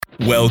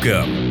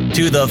Welcome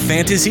to the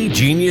Fantasy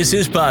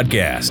Geniuses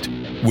Podcast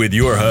with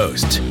your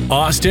hosts,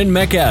 Austin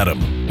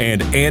McAdam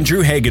and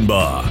Andrew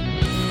Hagenbaugh.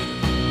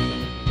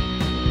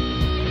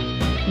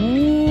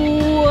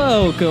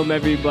 Welcome,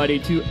 everybody,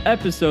 to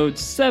episode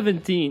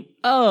 17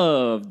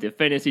 of the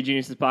Fantasy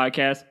Geniuses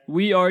Podcast.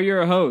 We are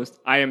your hosts.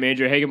 I am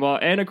Andrew Hagenbaugh,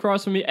 and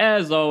across from me,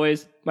 as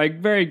always, my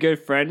very good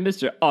friend,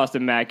 Mr.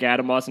 Austin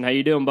McAdam. Austin, how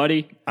you doing,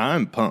 buddy?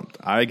 I'm pumped.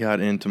 I got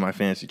into my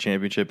fantasy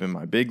championship in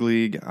my big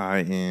league. I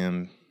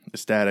am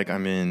ecstatic.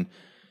 I'm in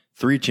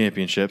 3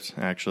 championships,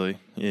 actually,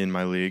 in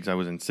my leagues. I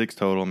was in 6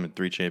 total. I'm in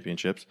 3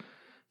 championships.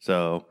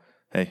 So,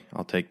 hey,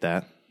 I'll take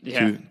that.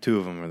 Yeah. Two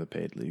of them are the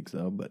paid leagues,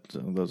 though, but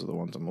those are the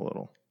ones I'm a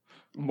little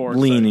More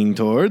leaning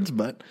towards.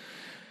 But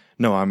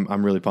no,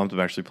 I'm really pumped. I'm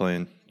actually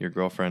playing your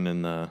girlfriend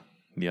in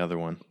the other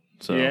one.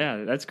 So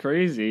yeah, that's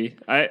crazy.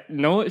 She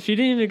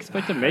didn't even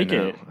expect to make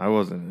it. I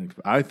wasn't.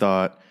 I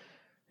thought,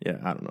 I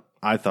don't know.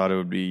 I thought it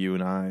would be you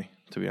and I,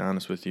 to be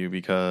honest with you,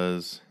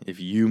 because if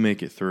you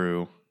make it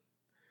through,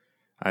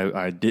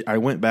 I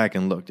went back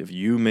and looked. If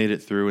you made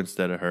it through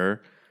instead of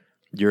her,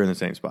 you're in the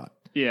same spot.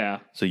 Yeah.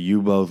 So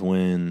you both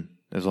win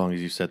as long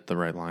as you set the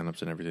right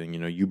lineups and everything. You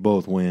know, you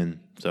both win.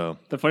 So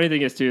The funny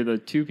thing is, too, the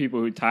 2 people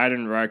who tied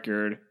in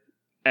record,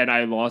 and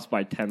I lost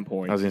by 10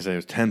 points. I was going to say it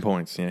was 10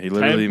 points. Yeah, he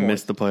literally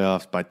missed the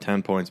playoffs by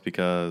 10 points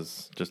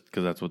because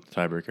that's what the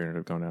tiebreaker ended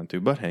up going down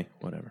to. But hey,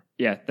 whatever.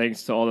 Yeah,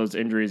 thanks to all those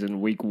injuries in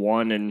week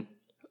 1 and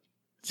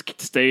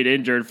stayed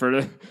injured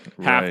for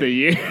half the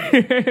year.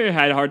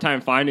 Had a hard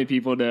time finding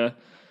people to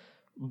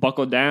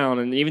buckle down,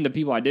 and even the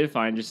people I did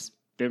find just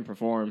didn't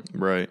perform.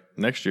 Right.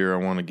 Next year, I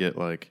want to get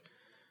like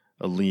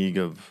a league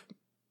of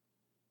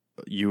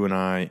you and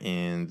I,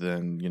 and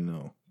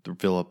then, to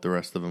fill up the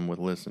rest of them with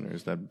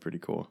listeners. That'd be pretty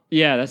cool.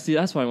 Yeah, that's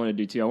what I want to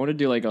do too. I want to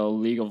do like a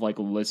league of like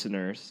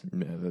listeners.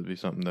 Yeah, that'd be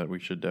something that we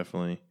should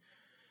definitely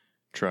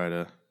try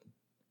to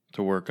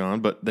work on.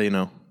 But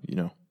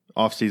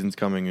off season's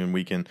coming, and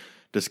we can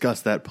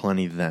discuss that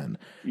plenty then.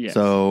 Yes.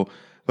 So,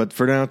 but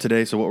for now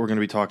today, what we're going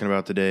to be talking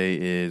about today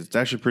is it's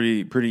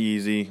actually pretty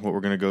easy. What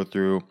we're going to go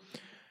through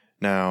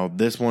now.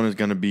 This one is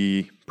going to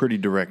be pretty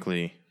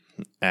directly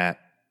at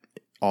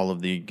all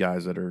of the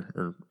guys that are,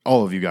 or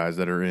all of you guys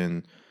that are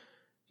in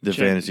the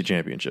fantasy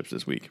championships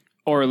this week,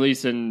 or at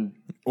least still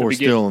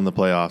in the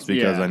playoffs,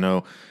 because I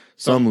know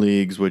some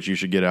leagues which you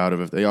should get out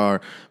of if they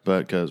are,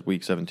 but because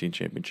week 17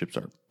 championships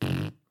are.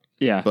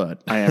 Yeah,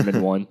 but I am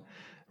in one.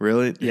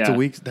 Really? Yeah. It's a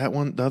week, that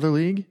one, the other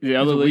league? The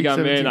other league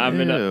I'm in,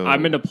 I'm in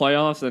the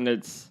playoffs, and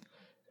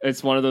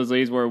it's one of those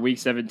leagues where week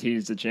 17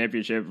 is the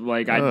championship.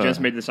 Like, I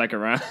just made the second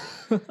round.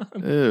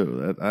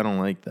 Ew, I don't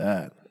like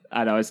that.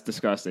 I know, it's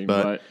disgusting,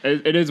 but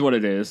it is what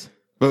it is.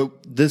 But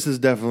this is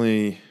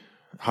definitely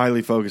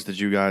highly focused at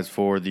you guys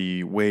for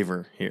the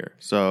waiver here.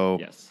 So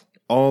yes,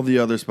 all the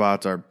other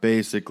spots are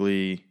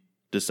basically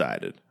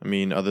decided. I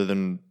mean, other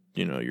than,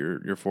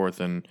 your 4th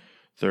and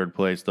 3rd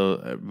place,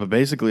 though, but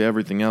basically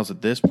everything else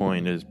at this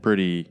point is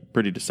pretty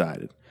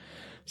decided.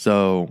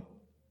 So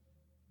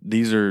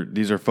these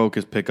are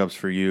focused pickups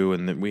for you,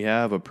 and we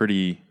have a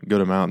pretty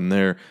good amount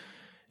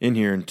in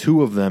here, and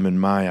 2 of them in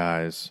my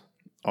eyes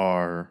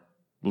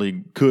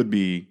could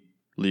be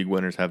league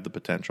winners, have the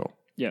potential.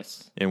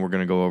 Yes. And we're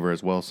going to go over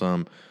as well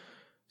some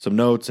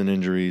notes and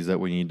injuries that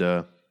we need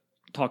to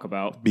talk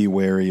about, be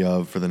wary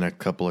of for the next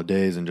couple of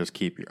days, and just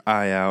keep your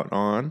eye out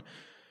on.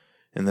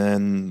 And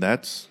then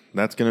that's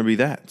going to be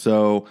that.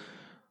 So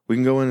we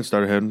can go in and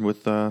start ahead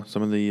with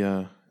some of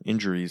the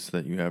injuries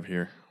that you have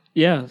here.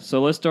 Yeah,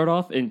 so let's start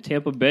off in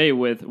Tampa Bay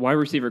with wide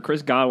receiver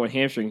Chris Godwin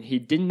hamstring. He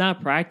did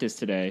not practice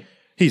today.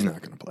 He's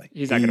not going to play.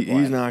 He's not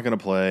going to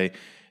play.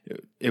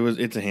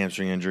 It's a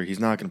hamstring injury. He's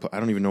not going to play. I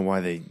don't even know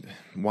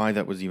why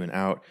that was even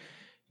out.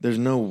 There's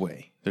no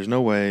way.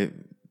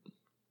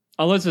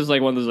 Unless it's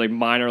like one of those like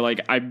minor,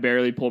 like I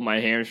barely pulled my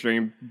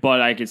hamstring,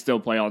 but I could still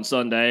play on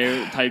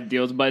Sunday type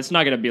deals. But it's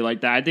not going to be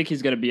like that. I think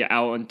he's going to be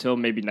out until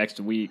maybe next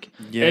week.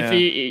 Yeah.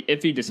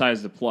 If he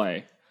decides to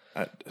play.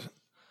 I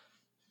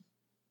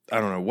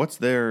don't know. What's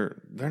their?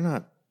 They're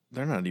not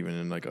even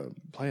in like a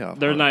playoff.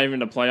 They're not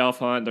even a playoff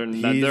hunt.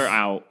 They're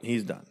out.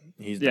 He's done.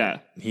 He's done.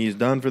 He's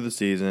done for the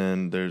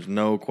season. There's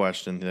no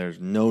question.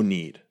 There's no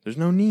need.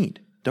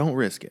 Don't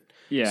risk it.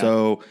 Yeah.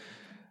 So,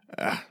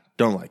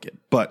 don't like it.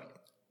 But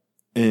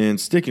in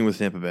sticking with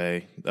Tampa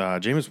Bay,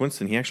 Jameis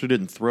Winston, he actually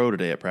didn't throw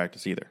today at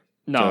practice either.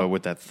 No. So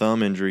with that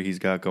thumb injury he's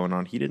got going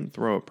on, he didn't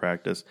throw at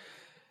practice.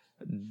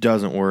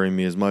 Doesn't worry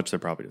me as much. They're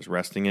probably just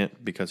resting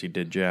it because he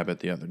did jab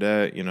it the other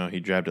day. He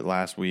jabbed it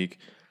last week.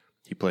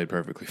 He played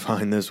perfectly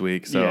fine this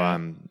week, so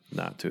I'm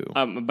not too.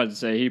 I'm about to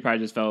say he probably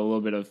just felt a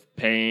little bit of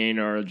pain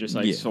or just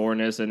like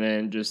soreness, and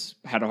then just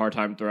had a hard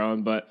time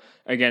throwing. But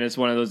again, it's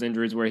one of those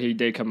injuries where he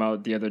did come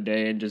out the other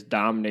day and just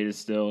dominated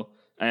still,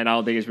 and I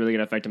don't think it's really going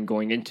to affect him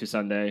going into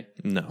Sunday.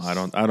 No, I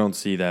don't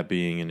see that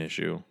being an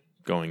issue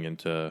going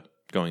into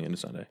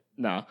Sunday.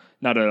 No,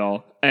 not at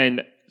all.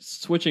 And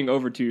switching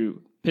over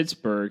to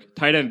Pittsburgh,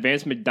 tight end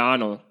Vance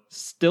McDonald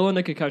still in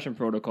the concussion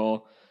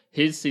protocol.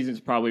 His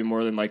season's probably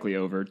more than likely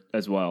over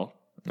as well.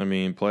 I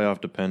mean,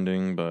 playoff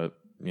depending, but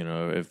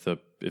if the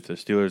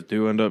Steelers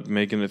do end up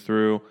making it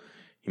through,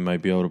 he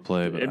might be able to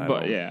play. But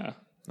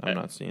I'm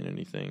not seeing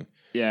anything.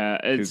 Yeah,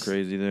 too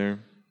crazy there.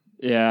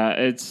 Yeah,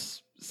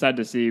 it's sad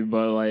to see,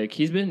 but like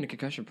he's been in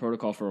concussion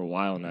protocol for a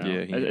while now.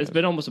 Yeah, it's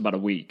been almost about a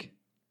week.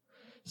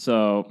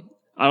 So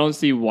I don't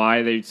see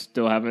why they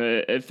still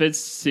haven't. If it's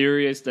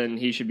serious, then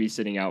he should be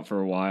sitting out for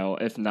a while.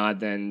 If not,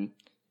 then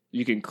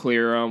you can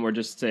clear him or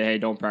just say, hey,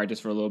 don't practice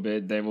for a little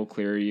bit. Then we'll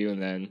clear you,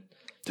 and then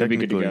he'll be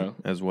good to go.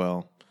 As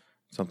well,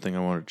 something I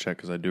wanted to check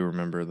because I do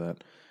remember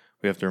that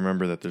we have to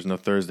remember that there's no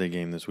Thursday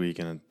game this week,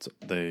 and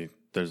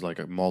there's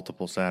like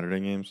multiple Saturday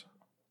games.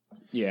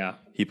 Yeah.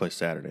 He plays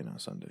Saturday,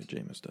 not Sunday.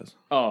 Jameis does.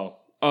 Oh,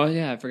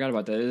 yeah, I forgot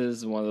about that. It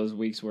is one of those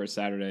weeks where it's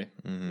Saturday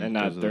and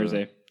not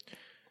Thursday.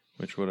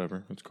 Which,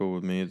 whatever. It's cool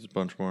with me. It's a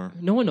bunch more.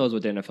 No one knows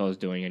what the NFL is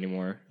doing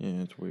anymore.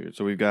 Yeah, it's weird.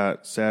 So we've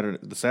got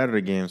the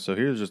Saturday games. So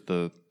here's just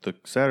the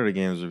Saturday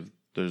games.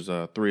 There's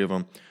 3 of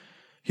them.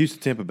 Houston,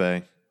 Tampa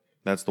Bay.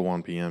 That's the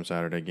 1 p.m.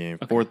 Saturday game.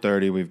 Okay.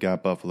 4:30, we've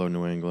got Buffalo,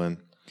 New England.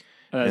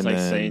 That's like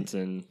Saints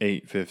and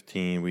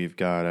 8:15. We've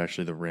got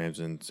actually the Rams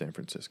in San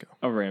Francisco.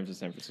 Oh, Rams in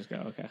San Francisco.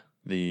 Okay.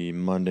 The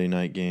Monday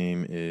night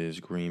game is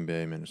Green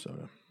Bay,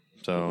 Minnesota.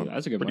 So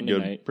that's a good Monday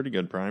night. Pretty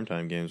good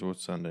primetime games.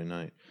 What's Sunday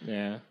night?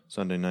 Yeah.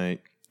 Sunday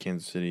night,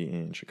 Kansas City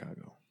and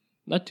Chicago.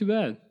 Not too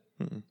bad.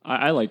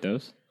 I like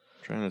those.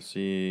 Trying to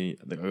see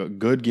a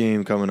good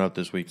game coming up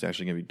this week is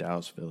actually going to be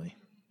Dallas Philly.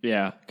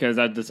 Yeah, because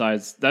that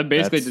decides that's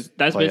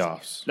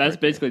playoffs. That's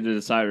basically the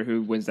decider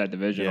who wins that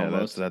division. Yeah,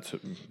 almost. that's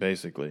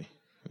basically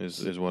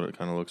is what it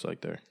kind of looks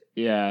like there.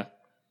 Yeah,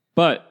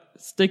 but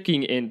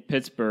sticking in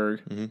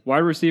Pittsburgh, wide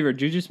receiver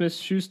Juju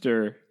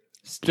Smith-Schuster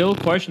still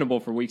questionable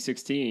for Week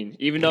 16,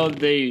 even though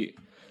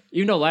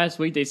last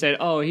week they said,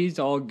 "Oh, he's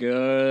all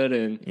good,"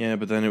 and yeah,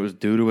 but then it was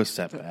due to a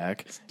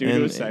setback.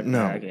 He's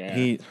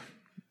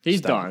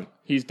done.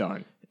 He's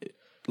done.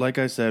 Like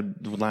I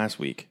said last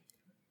week,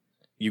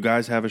 you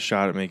guys have a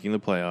shot at making the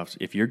playoffs.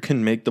 If you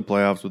can make the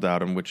playoffs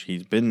without him, which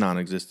he's been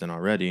non-existent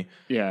already,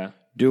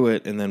 do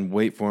it and then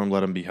wait for him,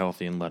 let him be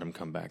healthy, and let him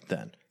come back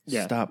then.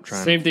 Yeah. Stop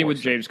trying. Same thing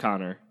with James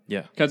Conner.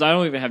 Yeah, because I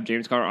don't even have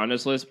James Conner on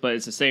this list, but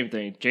it's the same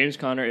thing. James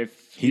Conner,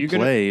 if he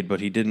played, but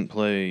he didn't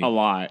play a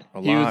lot.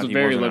 He was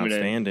very limited.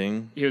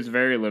 Outstanding. He was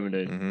very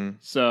limited.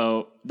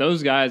 So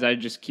those guys, I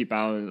just keep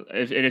out.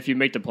 If you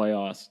make the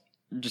playoffs,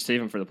 just save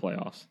them for the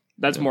playoffs.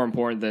 That's more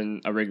important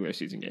than a regular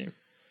season game.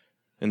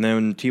 And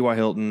then T.Y.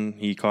 Hilton,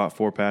 he caught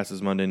 4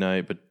 passes Monday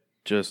night, but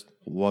just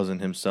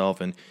wasn't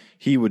himself. And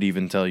he would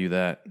even tell you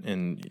that.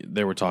 And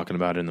they were talking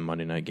about it in the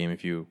Monday night game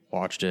if you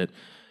watched it.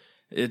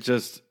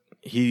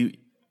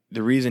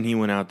 The reason he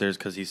went out there is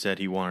because he said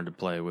he wanted to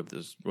play with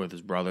his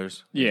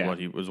brothers. Yeah.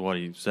 Was what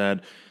he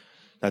said.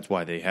 That's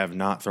why they have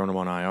not thrown him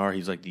on IR.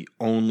 He's like the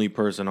only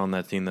person on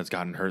that team that's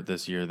gotten hurt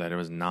this year that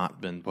has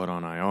not been put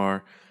on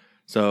IR.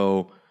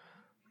 So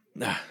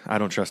I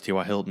don't trust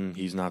T.Y. Hilton.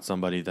 He's not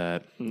somebody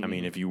that, I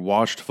mean, if you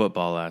watched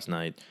football last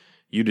night,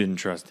 you didn't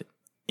trust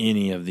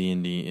any of the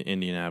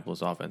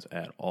Indianapolis offense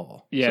at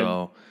all. Yeah.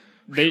 So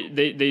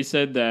they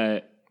said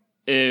that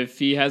if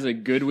he has a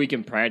good week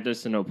in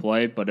practice, then he'll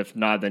play, but if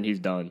not, then he's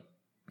done.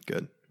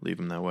 Good. Leave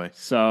him that way.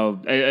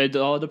 So it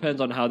all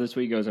depends on how this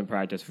week goes in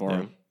practice for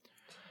him.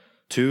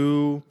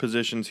 2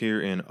 positions here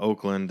in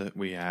Oakland that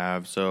we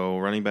have. So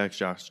running back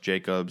Josh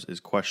Jacobs is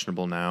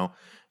questionable now.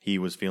 He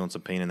was feeling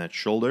some pain in that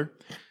shoulder.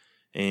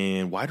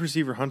 And wide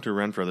receiver Hunter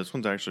Renfrow, this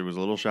one actually was a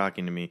little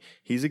shocking to me.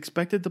 He's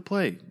expected to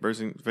play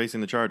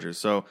facing the Chargers.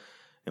 So,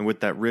 and with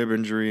that rib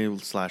injury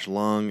 /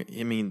 lung,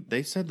 I mean,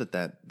 they said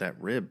that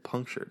rib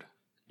punctured.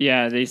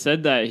 Yeah, they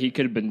said that he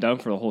could have been done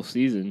for the whole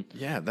season.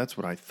 Yeah, that's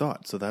what I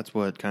thought. So that's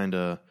what kind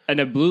of and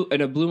it blew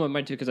my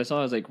mind too because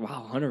I was like,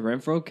 wow, Hunter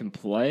Renfrow can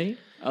play.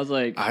 I was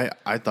like,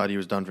 I thought he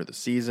was done for the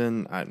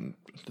season.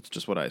 That's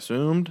just what I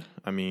assumed.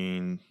 I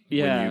mean,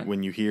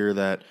 when you hear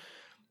that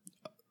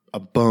a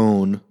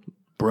bone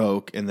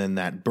broke and then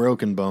that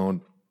broken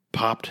bone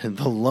popped in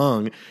the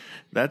lung,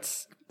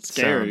 that's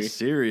scary. Sounds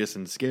serious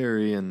and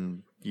scary,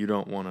 and you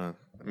don't want to.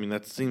 I mean,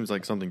 that seems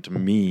like something to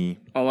me.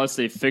 Unless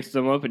they fixed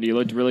him up and he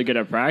looked really good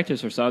at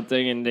practice or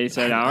something, and they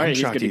said, "All right,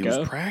 he's good to go." He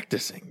was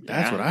practicing.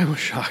 That's what I was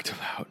shocked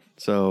about.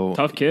 So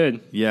tough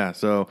kid. Yeah.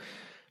 So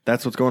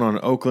that's what's going on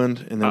in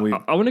Oakland, and then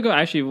I want to go.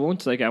 Actually,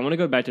 1 second. I want to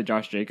go back to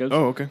Josh Jacobs.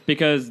 Oh, okay.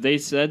 Because they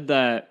said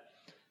that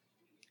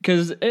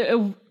because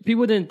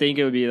people didn't think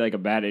it would be like a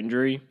bad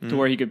injury to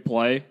where he could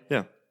play.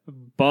 Yeah.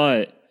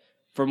 But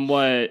from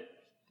what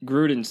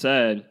Gruden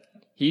said,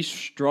 he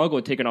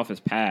struggled taking off his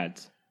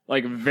pads.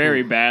 Like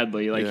very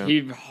badly. Like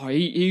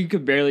he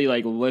could barely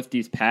like lift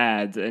these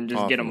pads and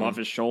just get them off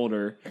his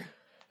shoulder.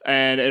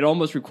 And it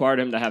almost required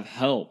him to have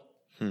help.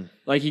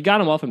 Like he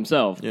got him off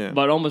himself,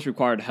 but almost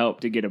required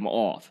help to get him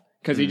off.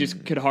 Because he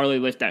just could hardly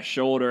lift that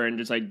shoulder and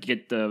just like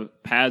get the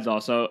pads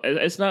off. So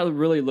it's not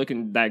really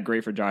looking that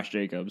great for Josh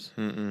Jacobs.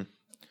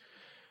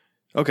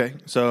 Okay,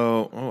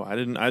 so I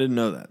didn't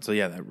know that. So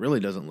yeah, that really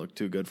doesn't look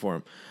too good for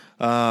him.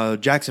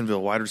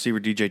 Jacksonville wide receiver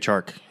DJ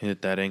Chark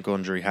hit that ankle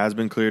injury. Has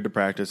been cleared to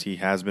practice. He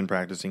has been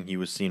practicing. He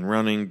was seen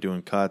running,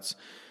 doing cuts.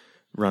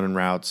 running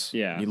routes.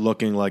 Yeah.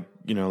 Looking like,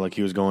 like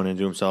he was going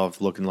into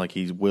himself, looking like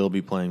he will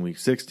be playing week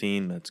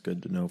 16. That's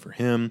good to know for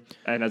him.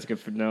 And that's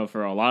good to know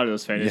for a lot of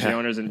those fantasy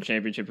owners in the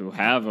championship who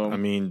have him. I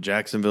mean,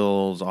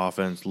 Jacksonville's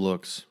offense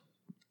looks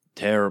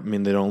terrible. I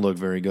mean, they don't look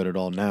very good at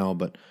all now,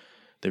 but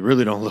they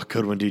really don't look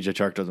good when DJ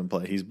Chark doesn't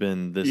play. He's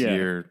been this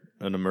year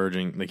an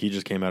emerging, like he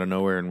just came out of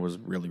nowhere and was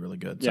really, really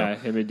good. Yeah,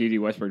 him and D.D.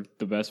 Westbrook,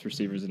 the best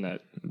receivers in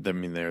that. I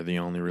mean, they're the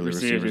only really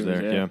receivers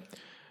there.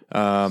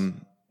 Yeah.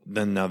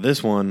 Then now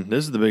this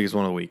is the biggest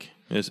one of the week.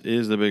 This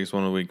is the biggest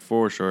one of the week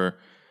for sure.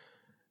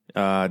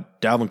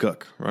 Dalvin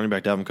Cook, running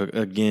back Dalvin Cook,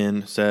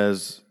 again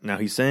says, now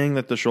he's saying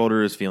that the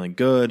shoulder is feeling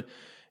good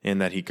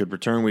and that he could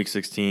return week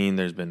 16.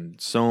 There's been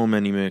so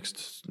many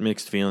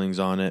mixed feelings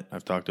on it.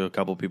 I've talked to a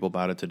couple people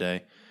about it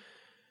today.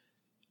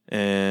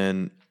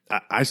 And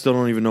I still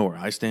don't even know where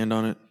I stand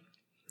on it.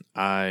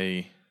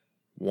 I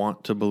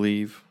want to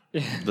believe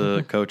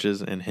the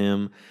coaches and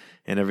him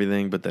and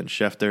everything, but then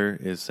Schefter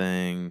is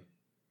saying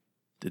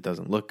it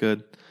doesn't look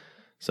good.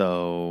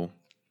 So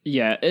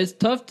yeah, it's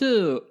tough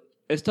to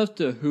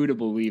who to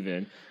believe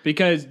in,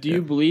 because do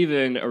you believe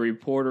in a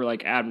reporter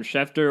like Adam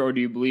Schefter, or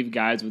do you believe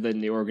guys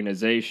within the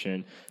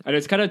organization? And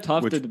it's kind of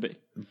tough to debate.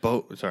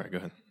 Sorry, go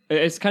ahead.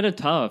 It's kind of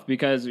tough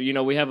because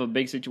we have a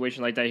big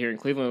situation like that here in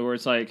Cleveland where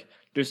it's like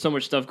there's so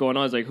much stuff going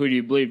on. It's like, who do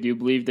you believe? Do you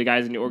believe the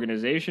guys in the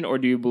organization, or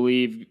do you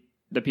believe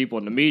the people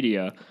in the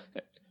media?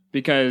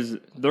 Because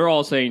they're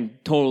all saying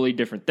totally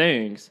different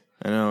things.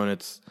 I know, and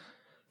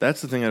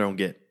that's the thing I don't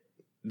get.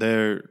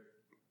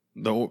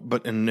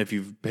 And if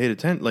you've paid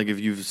attention, like if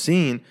you've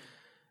seen,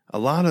 a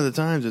lot of the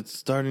times it's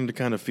starting to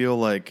kind of feel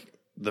like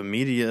the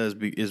media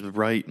is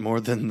right more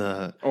than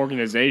the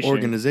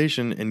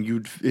organization,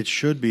 and it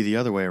should be the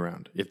other way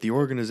around. If the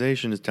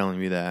organization is telling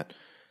me that,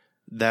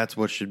 that's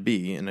what should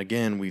be. And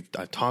again,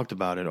 I've talked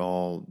about it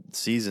all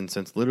season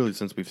since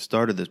we've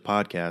started this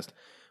podcast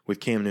with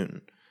Cam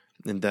Newton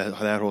and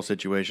that whole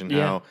situation.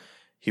 Yeah. How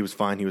he was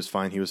fine.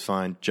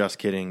 Just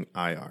kidding.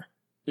 IR.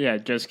 Yeah,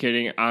 just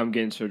kidding. I'm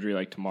getting surgery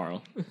like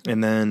tomorrow.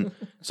 And then,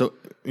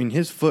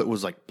 his foot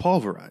was like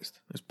pulverized.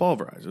 It was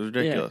pulverized. It was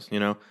ridiculous,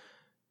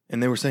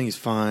 And they were saying he's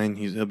fine.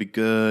 He'll be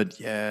good.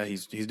 Yeah,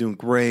 he's doing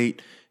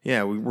great.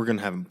 Yeah, we're going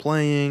to have him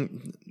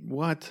playing.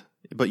 What?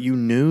 But you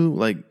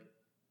knew, I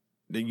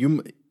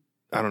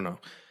don't know.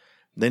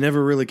 They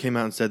never really came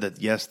out and said that,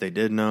 yes, they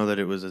did know that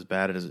it was as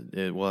bad as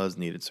it was,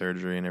 needed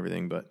surgery and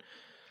everything. But,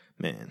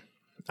 man,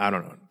 I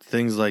don't know.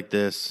 Things like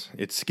this,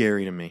 it's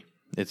scary to me.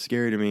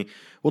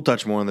 We'll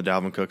touch more on the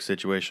Dalvin Cook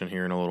situation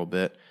here in a little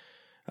bit.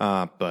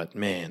 But,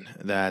 man,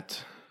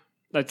 that's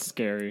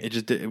scary.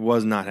 It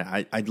was not.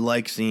 I'd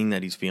like seeing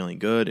that he's feeling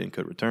good and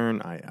could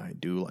return. I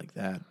do like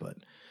that, but.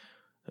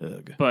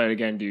 Ugh. But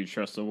again, do you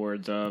trust the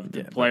words of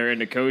the player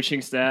and the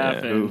coaching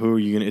staff? Yeah, who are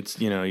you gonna?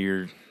 It's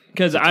you're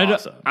because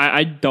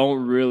I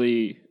don't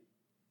really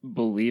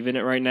believe in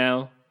it right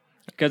now.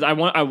 Because I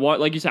want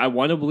like you said, I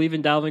want to believe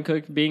in Dalvin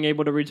Cook being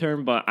able to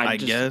return, but I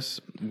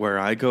guess where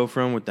I go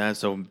from with that.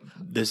 So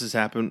this has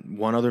happened.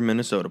 One other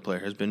Minnesota player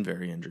has been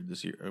very injured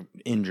this year.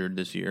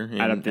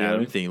 Adam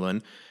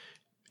Thielen.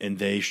 And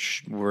they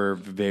were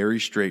very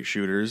straight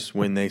shooters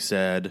when they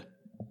said,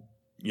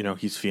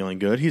 he's feeling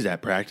good. He's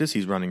at practice.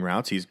 He's running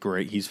routes. He's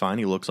great. He's fine.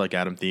 He looks like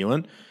Adam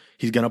Thielen.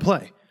 He's going to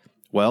play.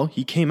 Well,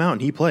 he came out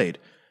and he played.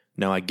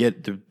 Now, I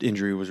get the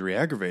injury was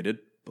re-aggravated,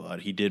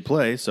 but he did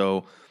play.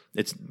 So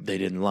they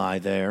didn't lie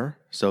there.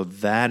 So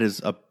that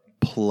is a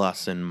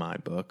plus in my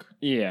book.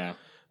 Yeah.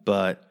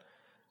 But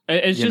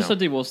it's just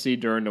something we'll see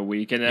during the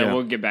week, and then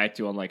we'll get back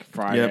to on like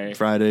Friday. Yep,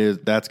 Friday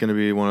that's going to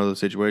be one of those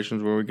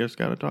situations where we just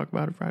got to talk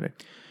about it Friday.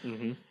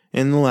 Mm-hmm.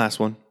 And the last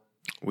one,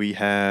 we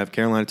have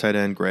Carolina tight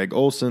end Greg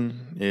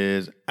Olsen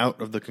is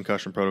out of the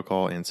concussion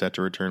protocol and set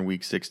to return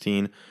week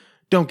 16.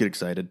 Don't get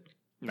excited.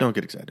 No. Don't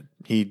get excited.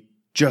 He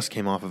just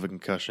came off of a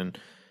concussion.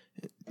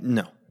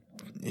 No,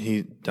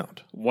 he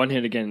don't. One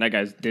hit again, that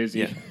guy's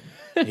dizzy.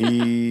 Yeah.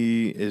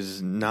 He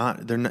is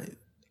not. They're not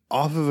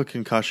off of a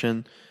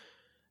concussion.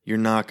 You're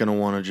not going to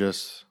want to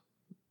just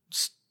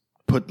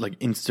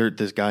insert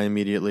this guy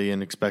immediately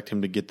and expect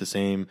him to get the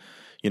same,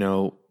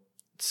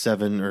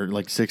 7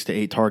 or 6 to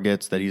 8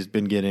 targets that he's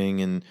been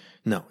getting. And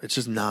no, it's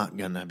just not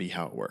going to be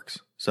how it works.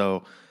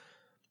 So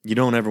you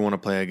don't ever want to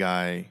play a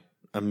guy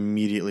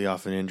immediately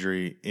off an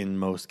injury in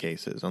most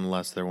cases,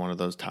 unless they're one of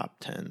those top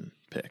 10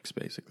 picks,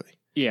 basically.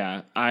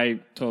 Yeah, I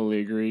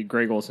totally agree.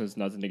 Greg Olsen's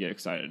nothing to get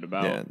excited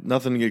about. Yeah,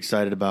 nothing to get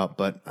excited about,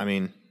 but,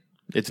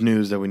 it's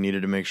news that we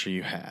needed to make sure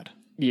you had.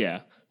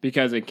 Yeah,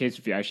 because in case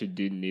if you actually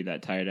did need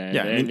that tight end.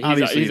 Yeah,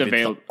 obviously he's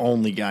available. It's the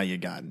only guy you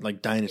got.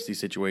 Like dynasty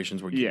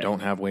situations where you don't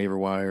have waiver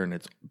wire and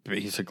it's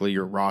basically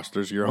your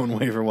roster's your own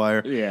waiver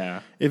wire.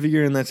 Yeah. If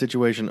you're in that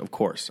situation, of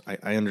course,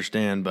 I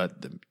understand,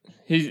 but...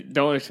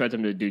 don't expect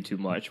him to do too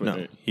much with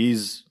it.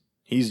 He's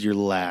your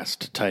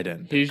last tight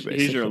end. He's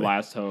your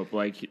last hope.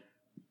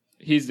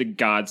 He's the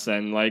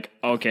godsend.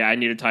 Okay, I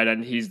need a tight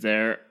end. He's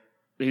there.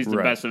 He's the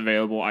best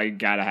available. I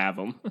gotta have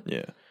him.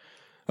 Yeah.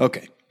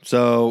 Okay.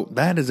 So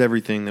that is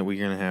everything that we're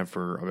going to have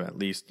for at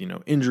least,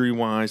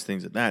 injury-wise,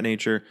 things of that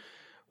nature.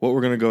 What we're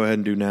going to go ahead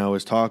and do now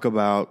is talk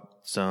about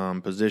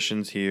some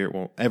positions here.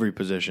 Well, every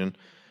position.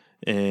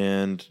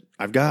 And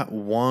I've got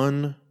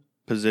one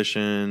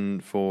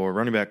position for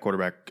running back,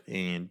 quarterback,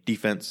 and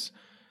defense.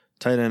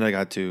 Tight end, I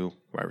got 2.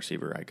 Wide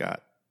receiver, I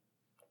got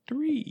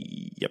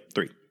 3. Yep,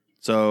 3.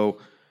 So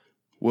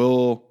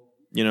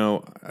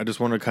I just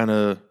want to kind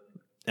of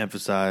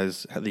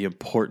emphasize the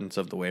importance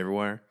of the waiver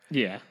wire.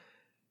 Yeah.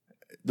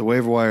 The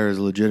waiver wire is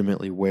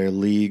legitimately where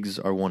leagues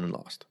are won and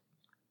lost.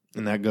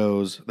 And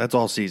that's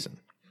all season.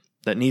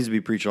 That needs to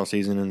be preached all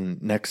season,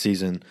 and next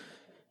season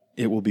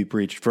it will be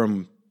preached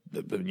from,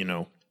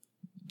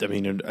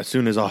 as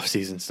soon as off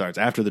season starts,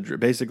 after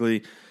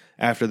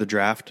the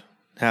draft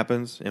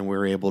happens, and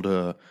we're able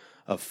to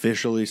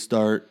officially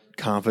start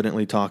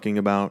confidently talking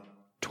about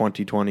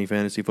 2020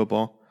 fantasy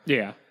football.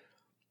 Yeah.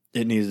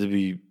 It needs to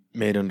be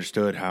made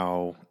understood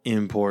how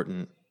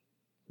important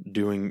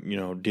dealing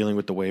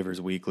with the waivers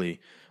weekly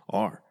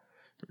are,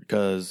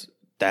 because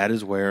that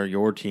is where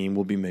your team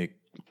will be made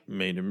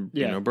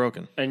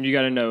broken. And you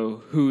got to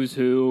know who's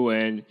who,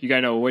 and you got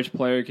to know which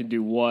player can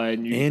do what,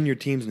 and your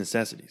team's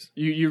necessities.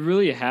 You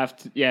really have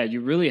to. Yeah, you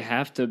really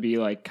have to be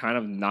like kind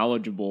of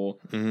knowledgeable,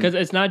 because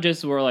it's not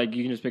just where like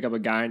you can just pick up a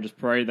guy and just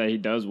pray that he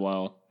does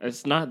well.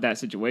 It's not that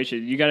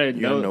situation. You got to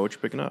know what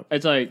you're picking up.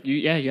 It's like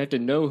you have to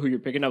know who you're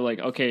picking up. Like,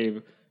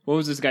 okay, what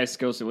was this guy's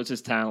skill set? What's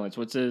his talents?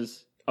 What's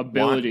his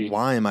ability?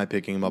 Why am I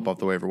picking him up off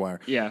the waiver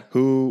wire? Yeah.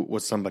 Who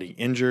was somebody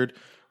injured?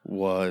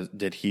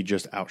 Did he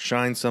just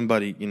outshine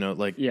somebody?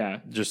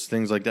 Just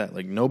things like that.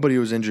 Like, nobody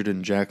was injured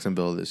in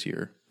Jacksonville this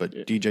year, but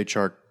DJ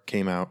Chark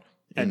came out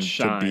and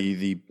to be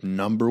the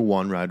number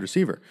 1 wide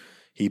receiver.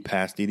 He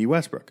passed Dede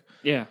Westbrook.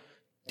 Yeah.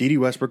 Dede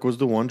Westbrook was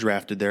the one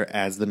drafted there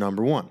as the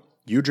number 1.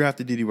 You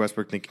drafted Dede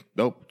Westbrook thinking,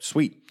 oh,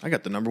 sweet, I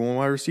got the number 1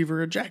 wide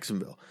receiver at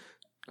Jacksonville.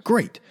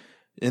 Great.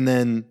 And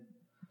then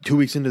 2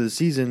 weeks into the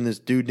season, this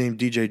dude named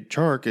DJ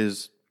Chark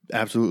is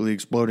absolutely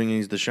exploding, and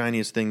he's the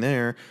shiniest thing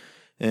there.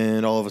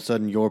 And all of a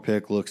sudden, your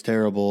pick looks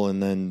terrible,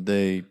 and then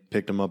they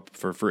picked him up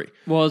for free.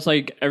 Well, it's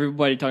like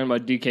everybody talking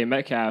about DK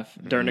Metcalf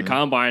during the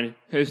combine.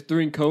 His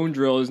 3-cone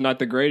drill is not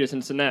the greatest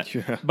in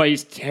Cincinnati, but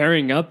he's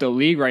tearing up the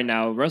league right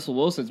now. Russell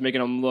Wilson's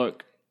making him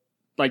look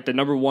like the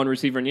number 1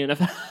 receiver in the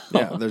NFL.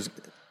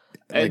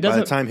 Yeah, by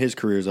the time his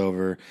career's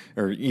over,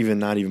 or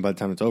not even by the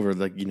time it's over,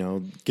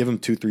 give him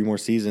 2-3 more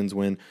seasons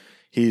when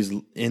he's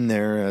in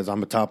there as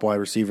I'm a top wide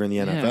receiver in the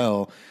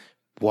NFL.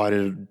 Why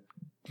did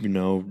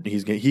he'll be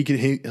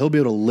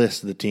able to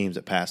list the teams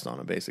that passed on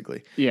him,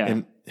 basically. Yeah,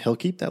 and he'll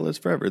keep that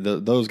list forever.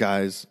 Those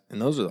guys,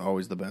 and those are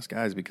always the best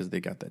guys, because they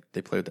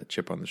play with that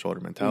chip on the shoulder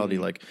mentality.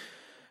 Mm-hmm. Like,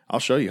 I'll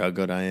show you how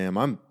good I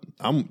am.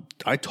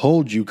 I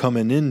told you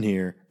coming in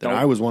here that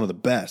I was one of the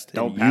best,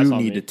 and you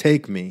need to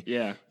take me.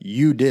 Yeah,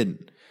 you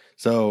didn't.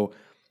 So,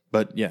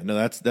 but yeah, no,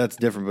 that's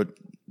different. But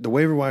the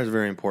waiver wire is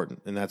very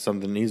important, and that's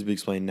something that needs to be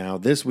explained now.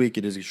 This week,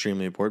 it is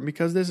extremely important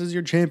because this is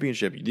your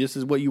championship. This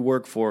is what you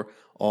work for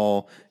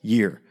all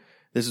year.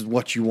 This is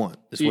what you want.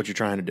 This is what you're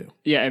trying to do.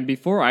 Yeah, and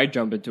before I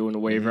jump into a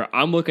waiver,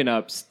 I'm looking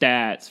up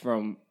stats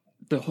from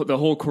the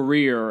whole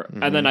career,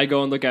 and then I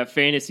go and look at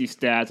fantasy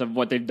stats of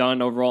what they've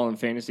done overall in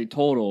fantasy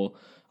total.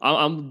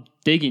 I'm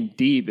digging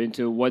deep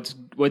into what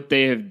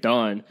they have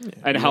done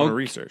and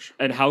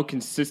how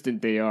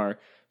consistent they are.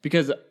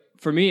 Because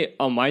for me,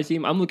 on my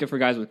team, I'm looking for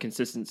guys with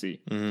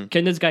consistency. Mm-hmm.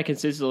 Can this guy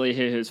consistently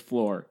hit his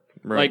floor?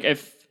 Right. Like,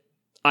 if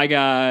I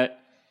got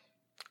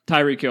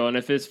Tyreek Hill, and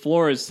if his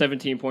floor is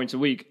 17 points a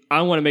week,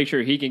 I want to make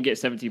sure he can get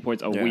 17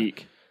 points a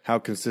week. How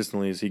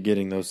consistently is he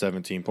getting those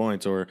 17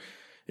 points? Or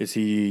is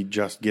he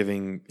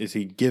given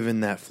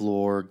that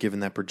floor,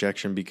 given that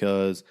projection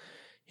because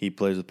he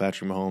plays with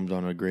Patrick Mahomes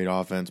on a great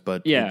offense?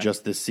 But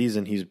just this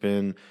season, he's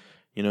been,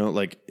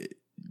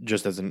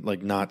 just as in,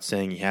 not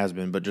saying he has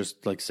been, but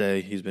just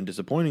say he's been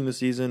disappointing this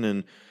season,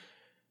 and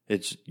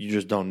you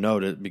just don't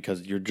note it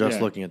because you're just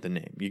looking at the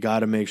name. You got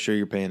to make sure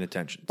you're paying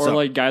attention.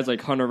 Or guys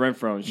like Hunter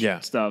Renfrow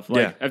and stuff.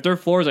 If their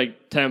floor is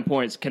 10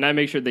 points, can I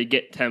make sure they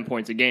get 10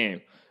 points a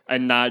game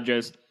and not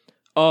just,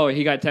 oh,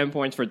 he got 10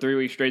 points for 3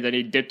 weeks straight, then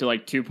he dipped to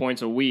 2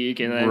 points a week,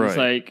 and then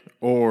it's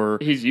or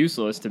he's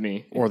useless to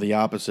me. Or the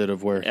opposite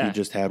of where he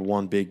just had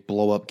one big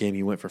blow up game,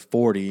 he went for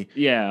 40.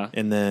 Yeah.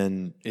 And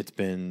then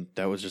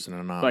that was just an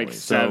anomaly.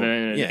 7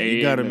 and 8.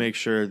 You got to make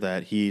sure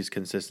that he's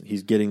consistent.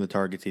 He's getting the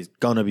targets. He's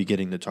going to be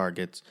getting the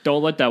targets.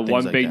 Don't let that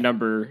one big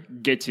number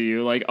get to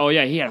you. He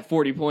had a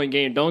 40-point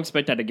game. Don't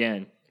expect that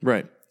again.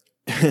 Right.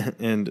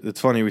 And it's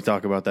funny we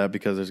talk about that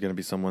because there's going to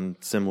be someone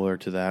similar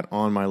to that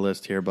on my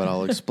list here, but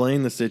I'll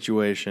explain the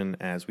situation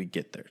as we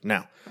get there.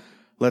 Now,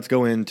 let's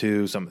go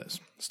into some of this.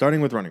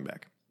 Starting with running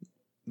back.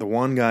 The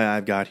one guy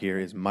I've got here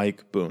is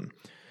Mike Boone.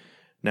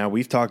 Now,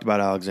 we've talked about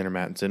Alexander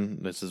Mattison.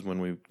 This is when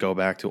we go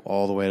back to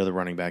all the way to the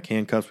running back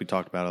handcuffs. We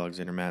talked about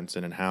Alexander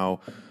Mattison and how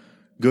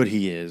good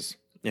he is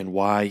and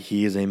why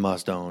he is a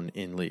must-own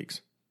in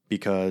leagues.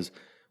 Because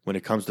when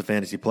it comes to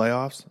fantasy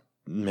playoffs,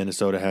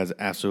 Minnesota has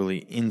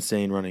absolutely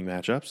insane running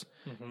matchups.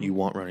 Mm-hmm. You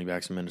want running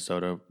backs in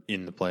Minnesota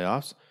in the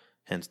playoffs,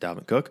 hence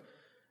Dalvin Cook.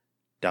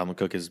 Dalvin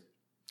Cook is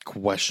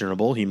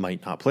questionable. He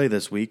might not play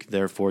this week.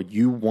 Therefore,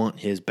 you want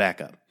his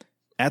backup.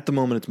 At the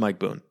moment, it's Mike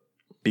Boone.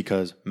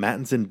 because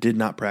Mattinson did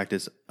not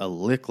practice a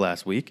lick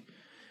last week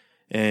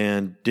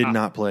and did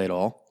not play at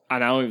all.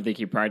 And I don't even think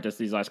he practiced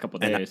these last couple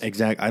of days.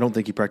 I don't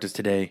think he practiced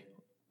today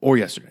or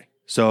yesterday.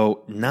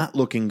 So not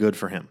looking good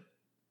for him.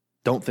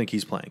 Don't think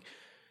he's playing.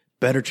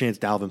 Better chance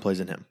Dalvin plays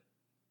than him.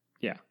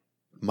 Yeah.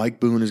 Mike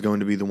Boone is going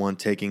to be the one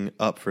taking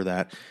up for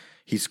that.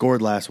 He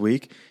scored last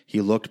week.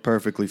 He looked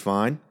perfectly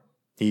fine.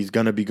 He's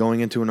going to be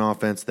going into an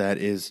offense that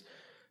is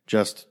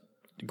just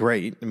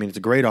great. I mean, it's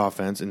a great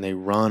offense, and they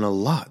run a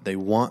lot. They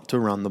want to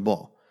run the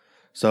ball.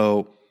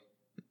 So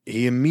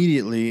he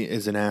immediately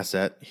is an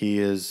asset. He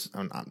is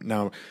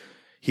now.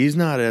 He's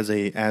not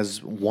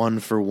as one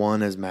for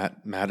one as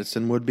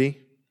Madison would be,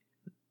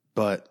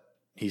 but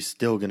he's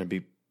still going to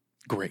be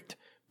great,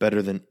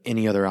 better than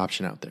any other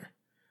option out there.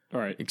 All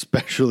right,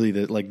 especially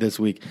like this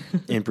week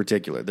in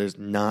particular. There's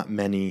not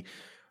many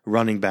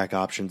running back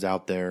options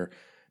out there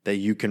that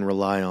you can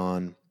rely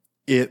on.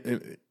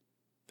 And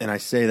I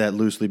say that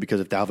loosely because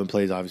if Dalvin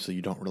plays, obviously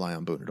you don't rely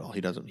on Boone at all.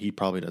 He doesn't. He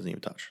probably doesn't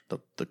even touch the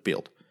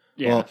field.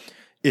 Yeah.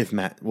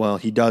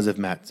 He does if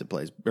Matt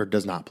plays or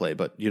does not play,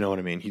 but you know what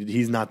I mean.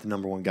 He's not the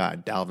number one guy.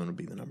 Dalvin would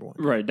be the number one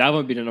guy. Right, Dalvin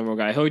would be the number one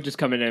guy. He'll just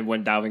come in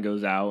when Dalvin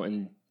goes out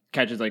and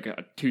catches like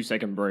a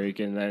 2-second break,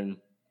 and then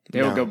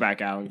he'll go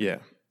back out. Yeah.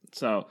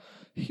 So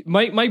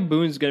Mike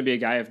Boone's going to be a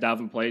guy if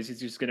Dalvin plays.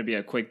 He's just going to be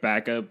a quick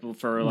backup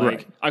for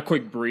like a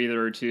quick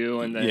breather or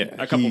two, and then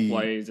a couple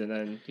plays, and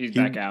then he's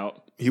back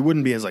out. He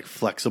wouldn't be as like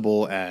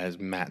flexible as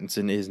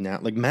Mattinson is now.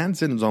 Like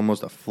Mattinson is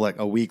almost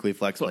a weekly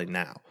flex play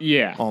now.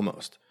 Yeah,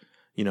 almost.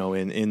 You know,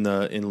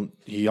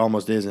 he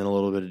almost is in a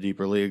little bit of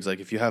deeper leagues. Like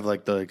if you have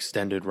like the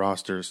extended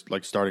rosters,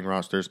 like starting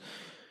rosters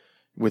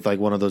with like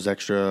one of those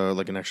extra,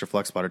 like an extra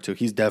flex spot or two,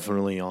 he's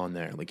definitely on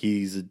there. Like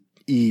he's an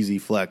easy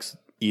flex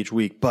each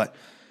week, but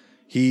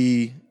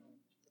he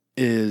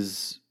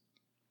is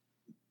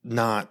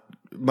not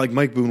like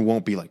Mike Boone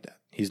won't be like that.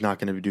 He's not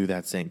going to do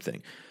that same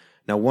thing.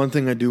 Now, one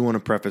thing I do want to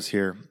preface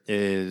here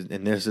is,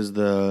 and this is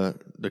the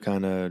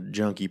kind of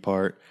junky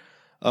part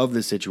of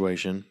the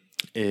situation,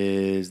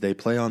 is they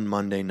play on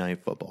Monday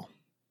Night Football.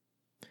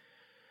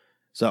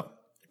 So,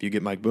 if you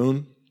get Mike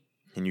Boone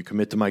and you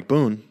commit to Mike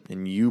Boone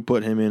and you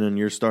put him in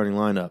your starting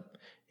lineup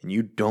and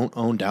you don't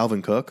own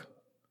Dalvin Cook,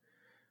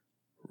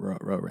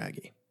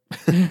 raggy.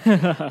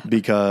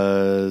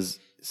 Because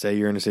say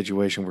you're in a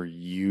situation where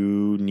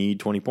you need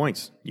 20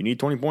 points. You need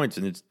 20 points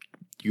and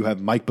you have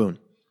Mike Boone.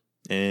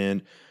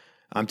 And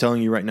I'm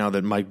telling you right now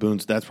that Mike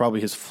Boone's, that's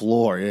probably his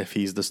floor if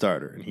he's the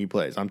starter and he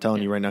plays. I'm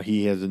telling you right now,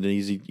 he has an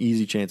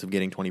easy chance of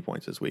getting 20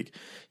 points this week.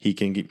 He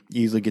can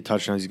easily get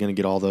touchdowns. He's going to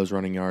get all those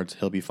running yards.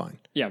 He'll be fine.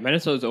 Yeah,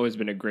 Minnesota's always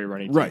been a great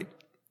running team. Right.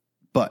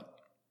 But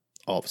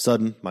all of a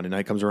sudden, Monday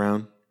night comes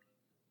around.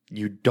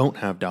 You don't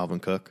have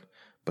Dalvin Cook,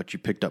 but you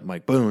picked up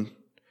Mike Boone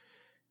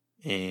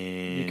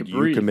and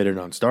you committed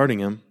on starting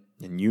him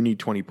and you need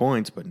 20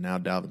 points, but now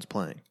Dalvin's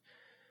playing.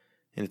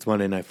 And it's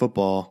Monday Night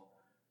Football.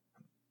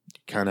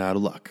 Kind of out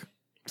of luck.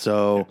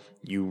 So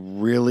you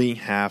really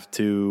have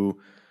to,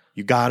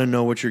 you got to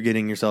know what you're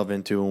getting yourself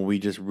into, and we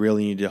just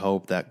really need to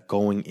hope that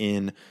going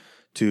in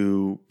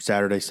to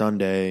Saturday,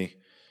 Sunday,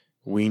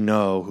 we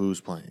know who's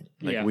playing.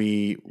 Like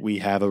we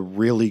have a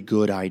really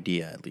good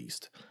idea at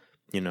least,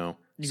 you know.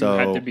 You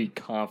have to be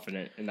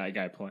confident in that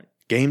guy playing.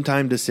 Game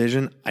time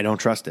decision, I don't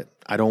trust it.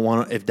 I don't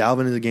want to, if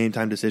Dalvin is a game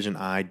time decision,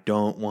 I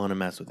don't want to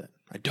mess with it.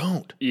 I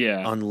don't.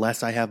 Yeah.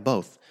 Unless I have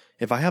both.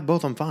 If I have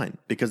both, I'm fine.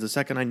 Because the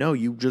second I know,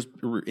 you just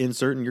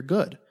insert and you're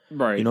good.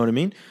 Right. You know what I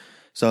mean?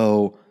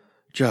 So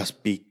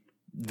just be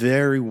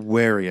very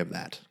wary of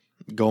that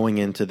going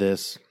into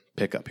this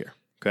pickup here.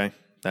 Okay?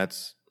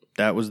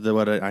 That was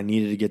what I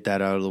needed to get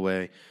that out of the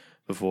way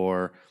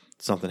before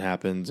something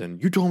happens.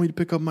 And you told me to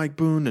pick up Mike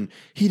Boone, and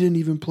he didn't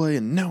even play,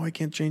 and now I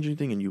can't change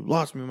anything, and you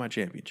lost me my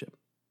championship.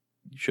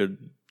 You should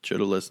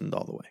have listened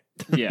all the way.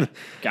 Yeah.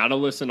 Gotta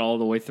listen all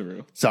the way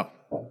through. So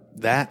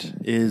that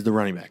is the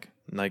running back.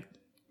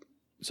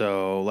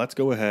 So let's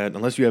go ahead.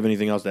 Unless you have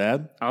anything else to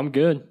add. I'm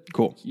good.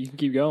 Cool. You can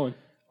keep going.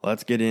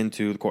 Let's get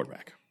into the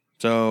quarterback.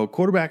 So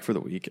quarterback for the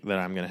week that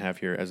I'm going to have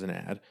here as an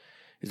ad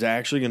is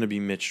actually going to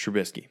be Mitch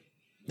Trubisky.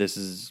 This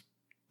is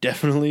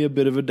definitely a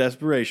bit of a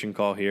desperation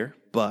call here,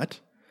 but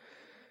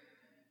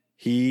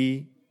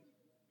he,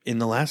 in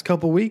the last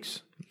couple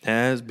weeks,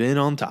 has been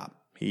on top.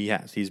 He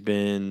has. He's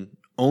been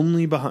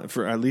only behind,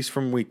 for at least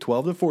from week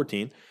 12 to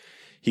 14,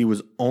 he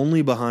was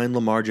only behind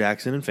Lamar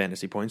Jackson in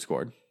fantasy points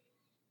scored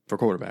for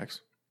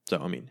quarterbacks. So,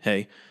 I mean,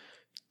 hey,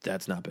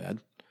 that's not bad.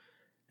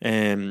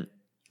 And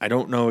I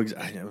don't know,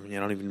 I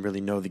don't even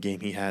really know the game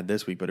he had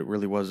this week, but it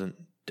really wasn't,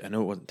 I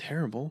know it wasn't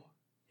terrible,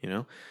 you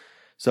know?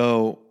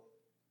 So,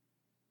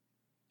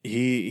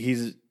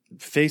 he's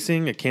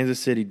facing a Kansas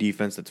City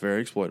defense that's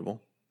very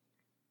exploitable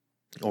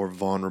or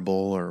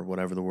vulnerable or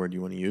whatever the word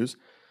you want to use.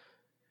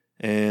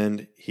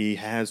 And he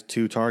has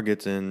 2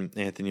 targets in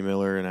Anthony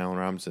Miller and Allen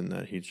Robinson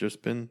that he's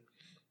just been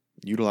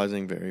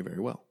utilizing very, very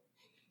well,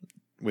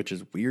 which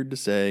is weird to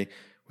say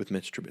with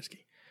Mitch Trubisky.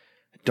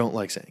 I don't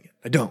like saying it.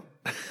 I don't.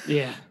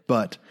 Yeah.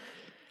 But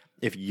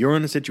if you're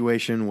in a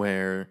situation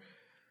where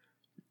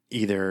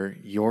either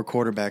your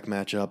quarterback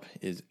matchup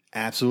is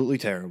absolutely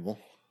terrible,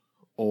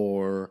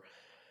 or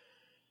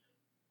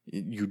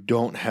you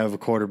don't have a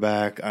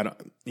quarterback,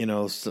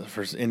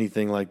 for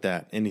anything like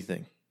that,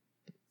 anything.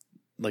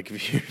 Like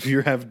if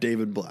you have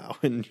David Blau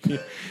and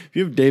if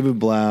you have David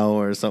Blau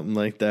or something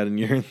like that,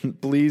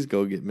 and please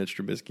go get Mitch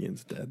Trubisky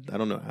instead. I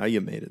don't know how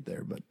you made it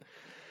there, but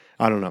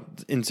I don't know.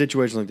 In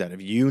situations like that,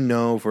 if you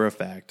know for a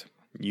fact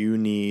you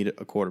need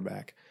a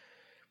quarterback,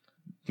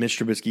 Mitch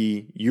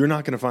Trubisky, you're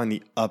not going to find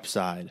the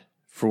upside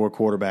for a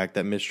quarterback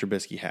that Mitch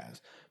Trubisky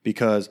has,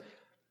 because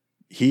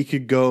he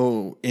could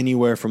go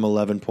anywhere from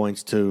 11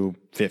 points to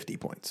 50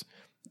 points.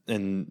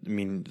 And I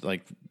mean,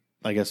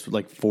 I guess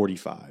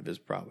 45 is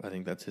probably, I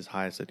think that's his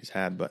highest that he's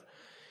had, but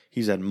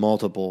he's had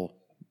multiple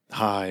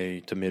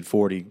high to mid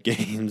 40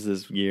 games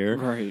this year.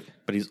 Right.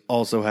 But he's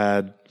also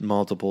had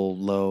multiple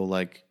low,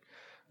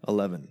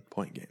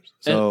 11-point games.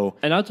 So,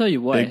 and I'll tell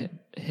you what,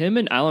 him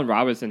and Allen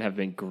Robinson have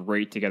been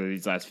great together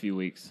these last few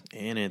weeks.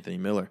 And Anthony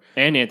Miller.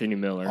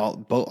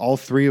 All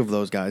three of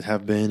those guys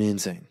have been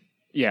insane.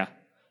 Yeah.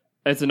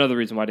 That's another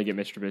reason why to get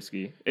Mitch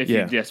Trubisky if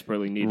you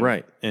desperately need him.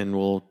 Right. And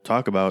we'll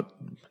talk about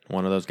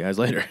one of those guys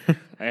later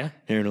here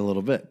in a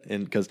little bit.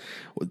 And because,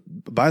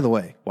 by the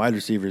way, wide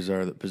receivers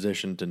are the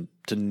position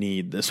to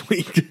need this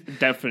week.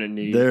 Definite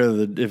need.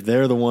 If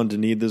they're the one to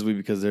need this week,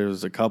 because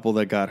there's a couple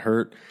that got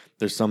hurt,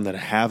 there's some that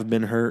have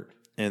been hurt,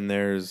 and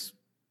there's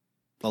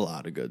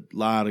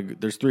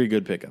there's 3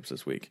 good pickups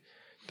this week.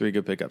 3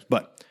 good pickups.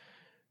 But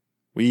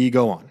we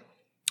go on.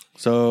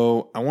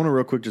 So I want to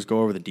real quick just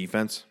go over the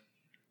defense.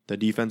 The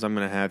defense I'm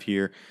going to have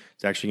here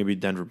is actually going to be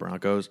Denver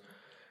Broncos.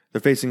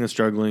 They're facing a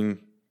struggling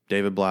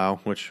David Blau,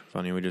 which,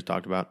 funny, we just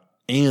talked about,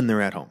 and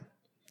they're at home.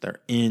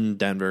 They're in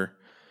Denver.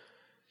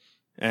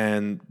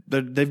 And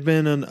they've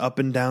been an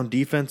up-and-down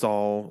defense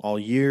all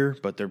year,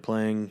 but they're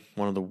playing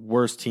one of the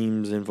worst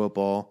teams in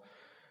football.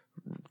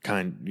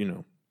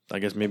 I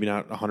guess maybe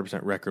not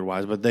 100%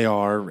 record-wise, but they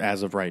are,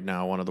 as of right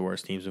now, one of the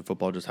worst teams in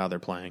football, just how they're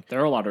playing.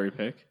 They're a lottery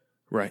pick.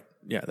 Right.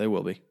 Yeah, they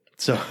will be.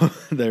 So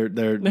they're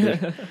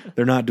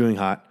not doing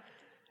hot.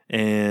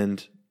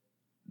 And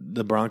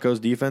the Broncos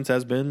defense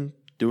has been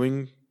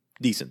doing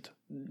decent.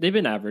 They've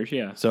been average,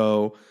 yeah.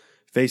 So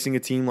facing a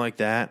team like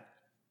that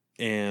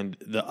and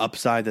the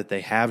upside that they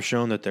have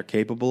shown that they're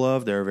capable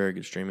of, they're a very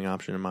good streaming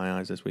option in my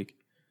eyes this week.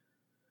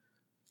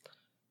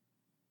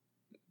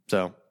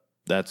 So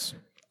that's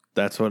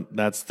going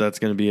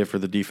to be it for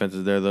the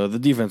defenses there, though. The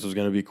defense was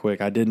going to be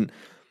quick.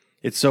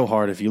 It's so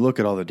hard if you look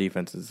at all the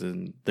defenses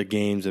and the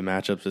games and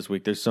matchups this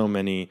week. There's so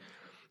many.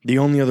 The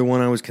only other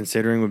one I was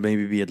considering would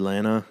maybe be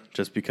Atlanta,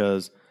 just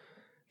because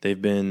they're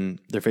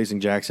facing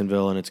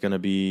Jacksonville, and it's going to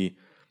be,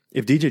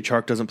 if DJ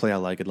Chark doesn't play, I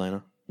like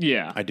Atlanta.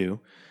 Yeah, I do.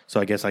 So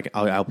I guess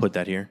I'll put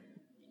that here.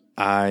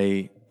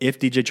 If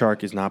DJ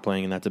Chark is not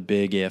playing, and that's a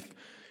big if.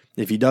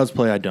 If he does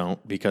play, I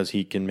don't, because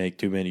he can make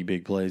too many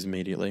big plays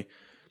immediately,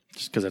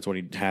 just because that's what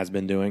he has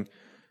been doing.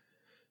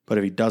 But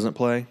if he doesn't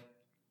play,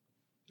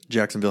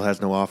 Jacksonville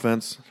has no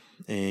offense,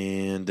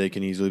 and they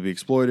can easily be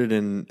exploited,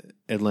 and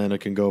Atlanta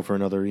can go for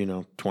another,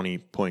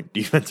 20-point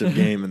defensive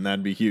game, and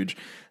that'd be huge.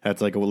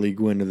 That's like a league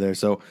winner there.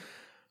 So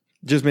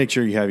just make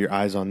sure you have your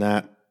eyes on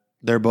that.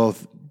 They're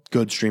both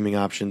good streaming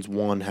options.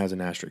 One has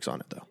an asterisk on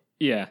it, though.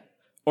 Yeah.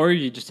 Or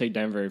you just take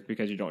Denver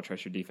because you don't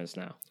trust your defense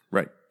now.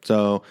 Right.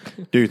 So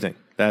do your thing.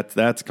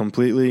 That's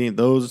completely,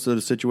 those are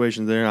the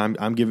situations there.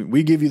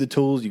 We give you the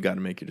tools. You got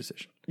to make your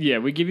decision. Yeah,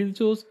 we give you the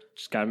tools.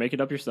 Just got to make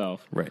it up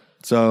yourself. Right.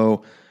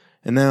 So,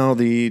 and now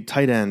the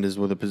tight end is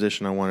with a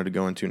position I wanted to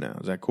go into now.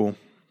 Is that cool?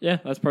 Yeah,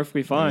 that's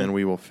perfectly fine. And then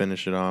we will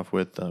finish it off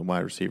with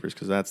wide receivers,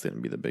 because that's going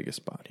to be the biggest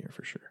spot here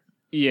for sure.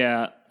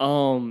 Yeah.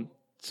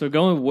 So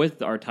going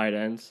with our tight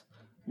ends,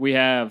 we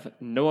have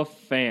Noah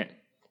Fant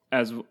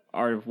as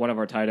one of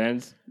our tight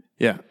ends.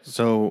 Yeah.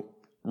 So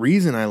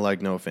reason I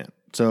like Noah Fant.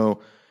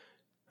 So,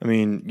 I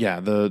mean,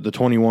 yeah, the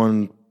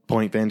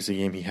 21-point fantasy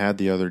game he had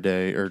the other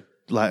day, or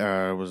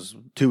was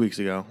 2 weeks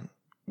ago,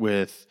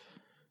 with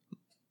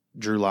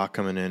Drew Lock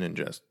coming in and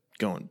just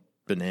going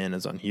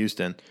bananas on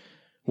Houston,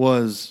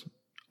 was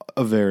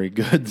a very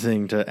good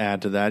thing to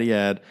add to that. He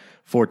had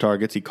 4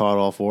 targets. He caught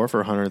all 4 for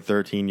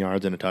 113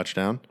 yards and a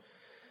touchdown.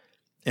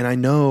 And I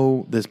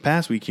know this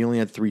past week he only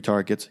had 3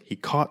 targets. He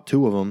caught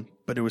 2 of them,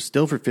 but it was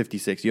still for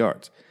 56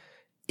 yards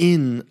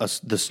in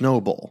the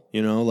Snow Bowl.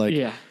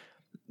 Yeah.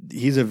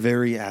 He's a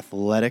very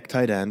athletic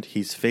tight end.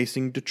 He's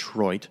facing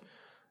Detroit,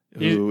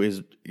 who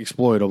is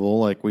exploitable,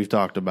 like we've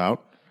talked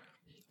about.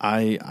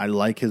 I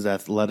like his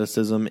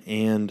athleticism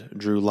and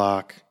Drew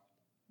Lock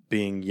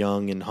being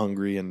young and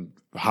hungry and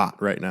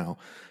hot right now,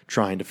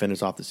 trying to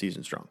finish off the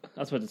season strong.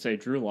 I was about to say,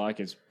 Drew Lock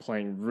is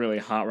playing really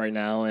hot right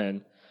now,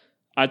 and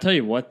I tell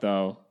you what,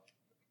 though,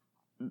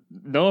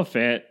 Noah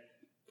Fant,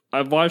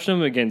 I've watched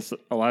him against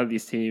a lot of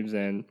these teams,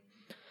 and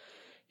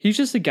he's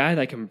just a guy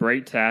that can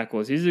break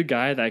tackles. He's a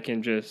guy that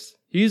can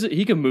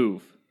he can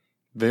move.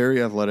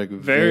 Very athletic,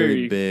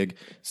 very big,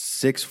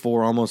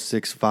 6'4", almost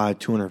 6'5",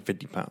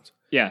 250 pounds.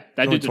 Yeah,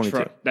 that dude's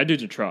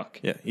a truck.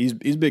 Yeah, he's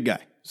a big guy.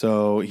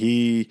 So and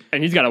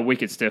he's got a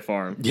wicked stiff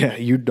arm. Yeah,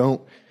 you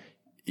don't.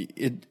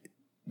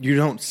 you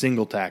don't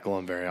single tackle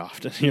him very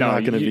often. You're No,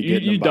 not going to be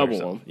getting you him by double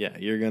yourself. him. Yeah,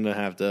 you're going to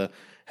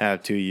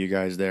have two of you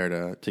guys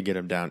there to get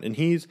him down. And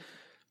he's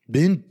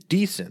been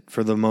decent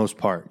for the most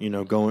part,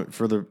 going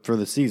for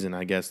the season,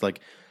 I guess. Like,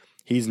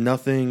 he's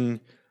nothing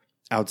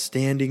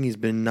outstanding. He's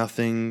been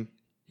nothing.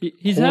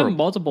 He's horrible. had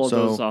multiple of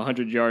So- those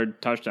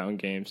 100-yard touchdown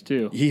games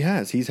too. He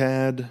has. He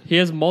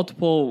has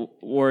multiple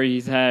where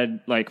he's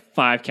had like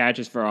 5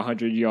 catches for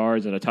 100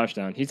 yards and a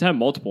touchdown. He's had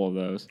multiple of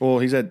those.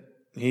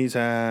 He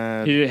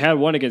He had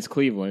one against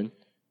Cleveland.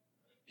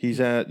 he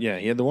had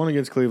the one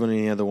against Cleveland and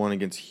he had the one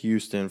against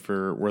Houston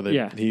for where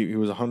he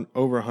was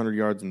over 100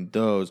 yards in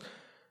those.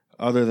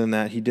 Other than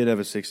that, he did have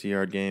a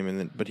 60-yard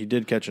game, but he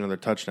did catch another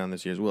touchdown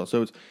this year as well.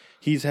 So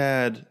he's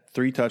had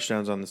 3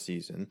 touchdowns on the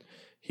season.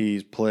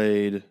 He's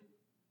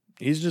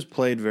just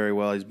played very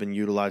well. He's been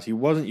utilized. He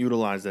wasn't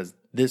utilized as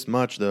this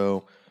much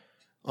though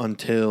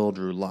until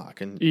Drew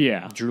Lock, and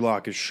Drew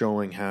Lock is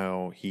showing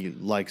how he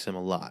likes him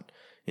a lot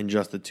in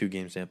just the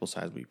 2-game sample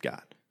size we've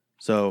got.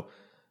 So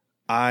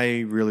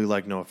I really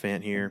like Noah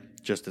Fant here,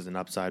 just as an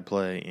upside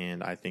play,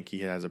 and I think he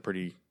has a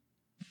pretty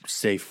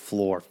safe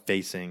floor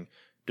facing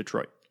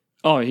Detroit.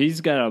 Oh, he's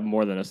got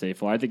more than a safe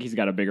floor. I think he's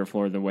got a bigger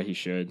floor than what he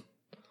should.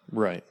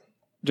 Right.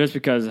 Just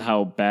because of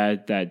how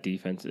bad that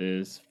defense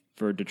is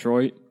for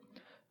Detroit.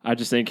 I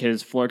just think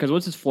his floor, because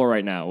what's his floor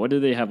right now? What do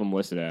they have him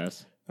listed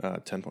as?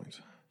 10 points.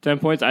 10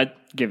 points? I'd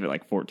give it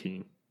like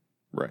 14.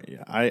 Right,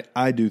 yeah.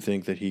 I do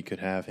think that he could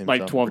have himself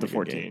Like 12 a to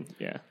pretty good 14, game.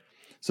 yeah.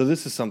 So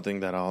this is something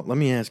that let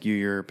me ask you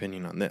your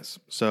opinion on this.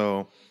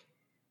 So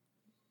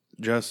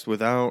just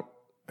without,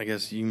 I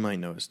guess you might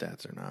know his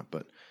stats or not,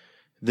 but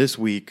this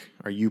week,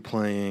 are you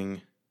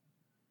playing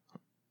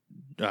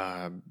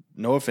Noah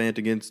Fant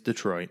against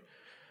Detroit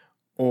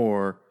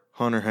or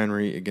Hunter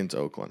Henry against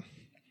Oakland?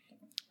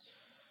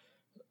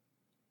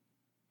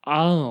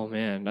 Oh,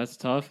 man, that's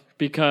tough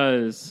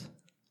because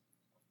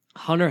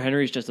Hunter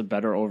Henry's just a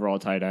better overall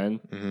tight end.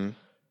 Mm-hmm.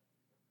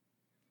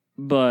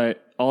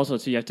 But also,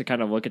 too, you have to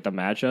kind of look at the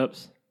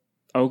matchups.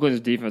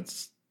 Oakland's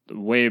defense is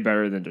way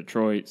better than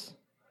Detroit's.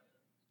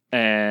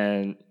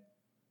 And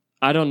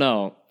I don't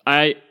know.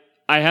 I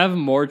have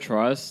more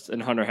trust in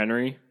Hunter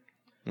Henry.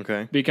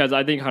 Okay. Because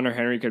I think Hunter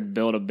Henry could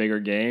build a bigger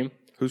game.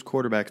 Whose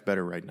quarterback's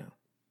better right now?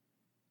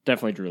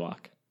 Definitely Drew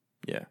Lock.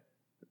 Yeah.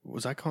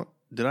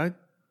 Did I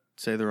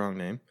say the wrong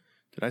name?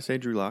 Did I say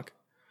Drew Lock?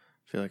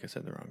 I feel like I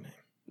said the wrong name.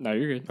 No,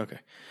 you're good. Okay.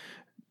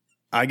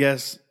 I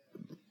guess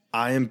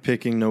I am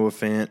picking Noah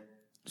Fant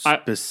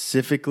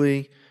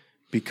specifically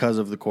because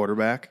of the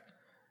quarterback.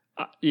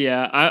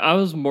 I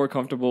was more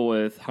comfortable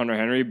with Hunter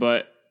Henry,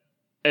 but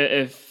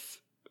if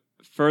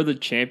for the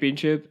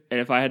championship, and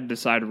if I had to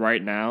decide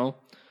right now,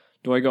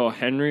 do I go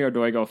Henry or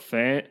do I go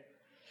Fant?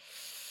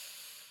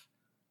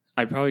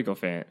 I'd probably go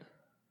Fant.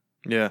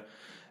 Yeah.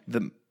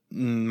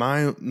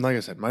 Like I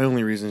said, my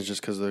only reason is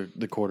just because of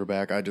the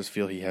quarterback. I just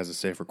feel he has a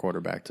safer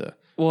quarterback to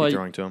be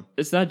throwing to him.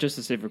 It's not just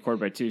a safer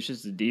quarterback, too. It's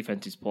just the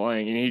defense he's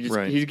playing.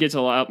 And he gets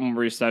a lot more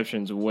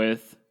receptions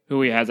with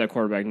who he has at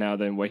quarterback now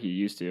than what he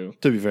used to.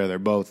 To be fair, they're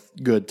both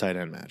good tight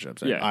end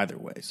matchups either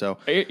way. So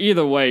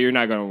either way, you're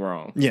not going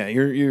wrong. Yeah,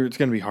 it's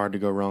going to be hard to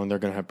go wrong. They're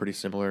going to have pretty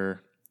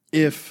similar.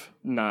 If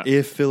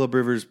Phillip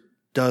Rivers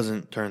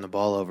doesn't turn the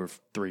ball over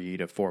 3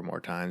 to 4 more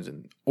times,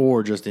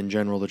 or just in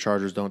general, the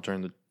Chargers don't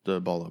turn the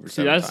ball over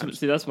 7 times.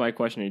 That's my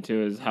questioning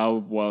too. Is how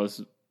well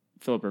is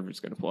Phillip Rivers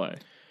going to play?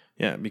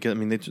 Yeah, because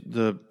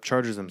the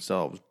Chargers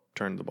themselves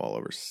turned the ball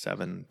over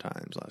 7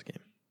 times last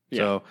game. Yeah.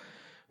 So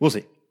we'll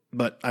see.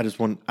 But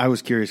I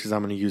was curious because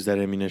I'm going to use that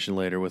ammunition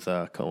later with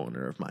a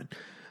co-owner of mine.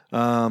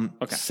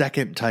 Okay.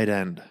 Second tight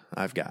end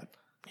I've got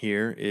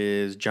here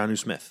is Jonnu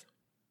Smith.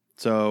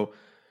 So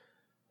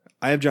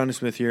I have Jonnu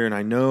Smith here, and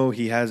I know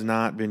he has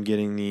not been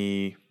getting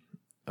the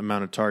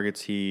amount of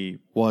targets he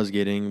was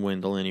getting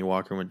when Delaney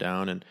Walker went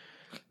down, and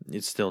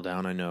it's still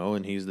down, I know,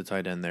 and he's the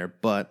tight end there.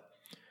 But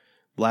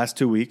last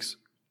 2 weeks,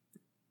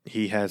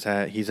 he's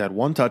had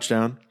 1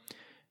 touchdown.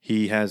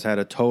 He has had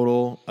a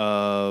total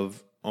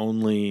of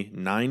only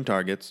 9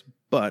 targets,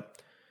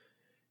 but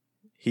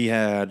he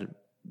had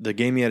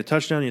a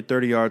touchdown, he had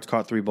 30 yards,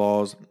 caught 3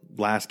 balls.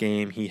 Last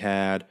game, he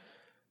had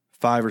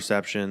 5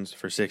 receptions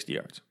for 60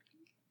 yards.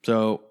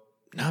 So,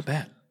 not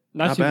bad.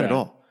 Not bad at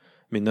all.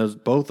 I mean, those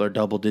both are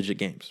double-digit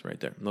games right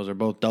there. Those are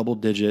both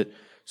double-digit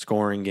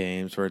scoring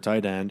games for a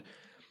tight end.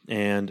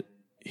 And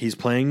he's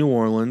playing New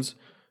Orleans,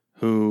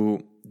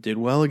 who did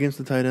well against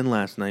the tight end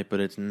last night, but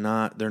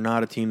they're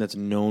not a team that's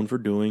known for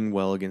doing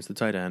well against the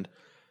tight end.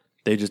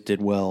 They just did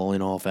well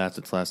in all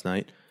facets last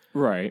night.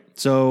 Right.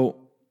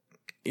 So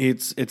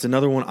it's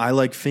another one. I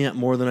like Fant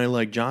more than I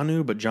like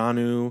Jonnu, but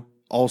Jonnu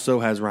also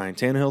has Ryan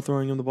Tannehill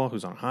throwing him the ball,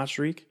 who's on a hot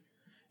streak,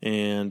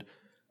 and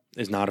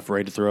is not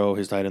afraid to throw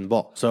his tight end the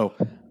ball. So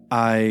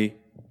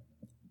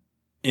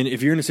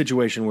if you're in a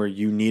situation where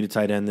you need a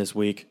tight end this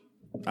week,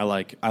 I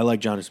like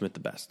Jonnu Smith the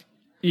best.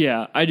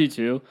 Yeah, I do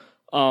too.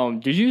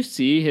 Did you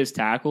see his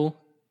tackle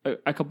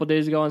a couple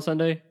days ago on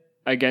Sunday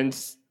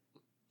against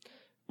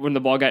when the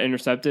ball got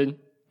intercepted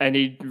and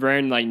he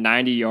ran like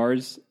 90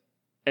 yards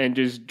and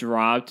just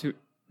dropped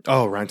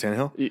Oh, Ryan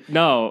Tannehill?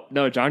 No,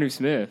 Jonnu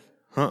Smith.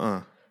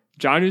 Uh-uh.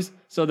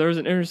 So there was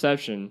an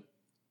interception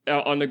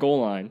on the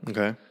goal line.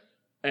 Okay.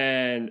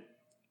 And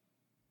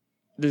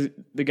the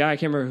guy, I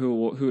can't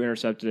remember who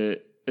intercepted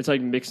it. It's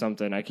like Mick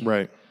something. I can't.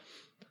 Right.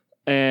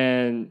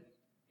 And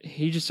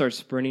he just starts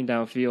sprinting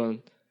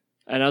downfield.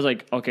 And I was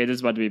like, okay, this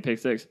is about to be a pick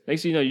six.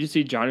 Next thing you know, you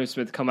see Jonnu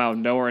Smith come out of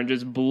nowhere and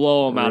just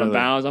blow him out of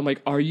bounds. I'm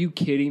like, are you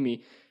kidding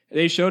me?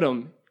 They showed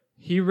him.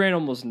 He ran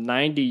almost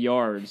 90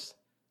 yards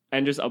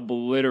and just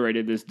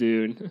obliterated this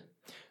dude.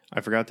 I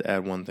forgot to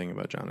add one thing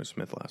about Jonnu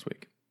Smith last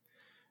week.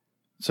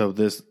 So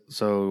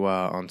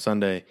on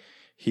Sunday,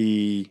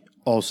 he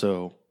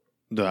also,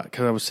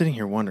 because I was sitting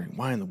here wondering,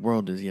 why in the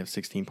world does he have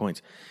 16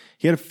 points?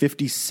 He had a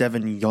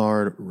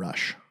 57-yard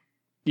rush.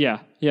 Yeah,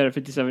 he had a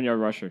 57-yard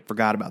rusher.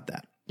 Forgot about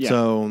that. Yeah.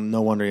 So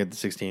no wonder he had the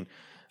 16.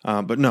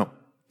 But no,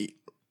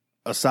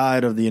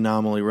 aside of the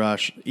anomaly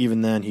rush,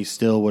 even then he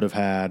still would have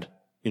had,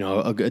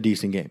 a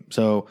decent game.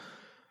 So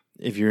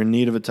if you're in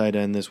need of a tight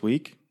end this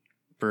week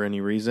for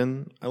any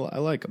reason, I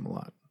like him a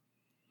lot.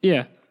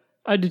 Yeah,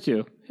 I do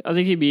too. I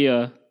think he'd be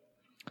a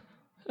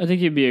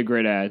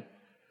great ad.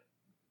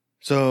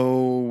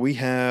 So we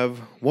have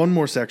one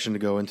more section to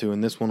go into,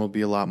 and this one will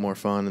be a lot more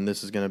fun, and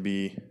this is going to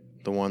be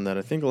the one that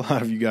I think a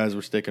lot of you guys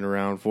were sticking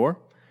around for.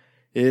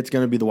 It's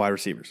going to be the wide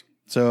receivers.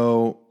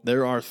 So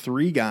there are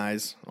 3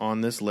 guys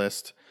on this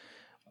list,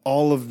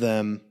 all of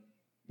them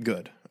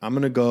good. I'm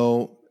going to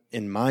go,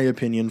 in my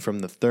opinion, from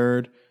the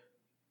third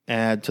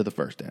ad to the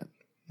first ad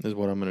is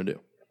what I'm going to do.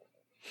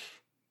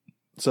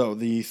 So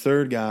the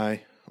third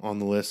guy on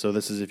the list, so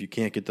this is if you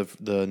can't get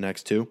the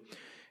next 2,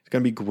 it's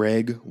going to be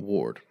Greg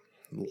Ward.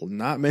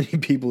 Not many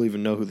people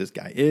even know who this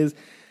guy is.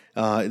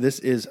 This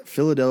is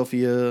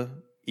Philadelphia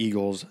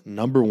Eagles'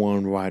 number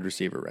 1 wide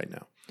receiver right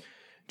now.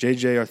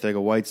 J.J.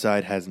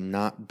 Arcega-Whiteside has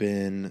not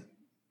been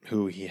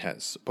who he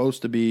has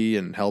supposed to be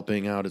and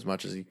helping out as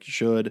much as he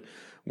should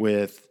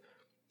with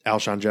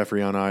Alshon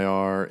Jeffrey on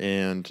IR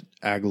and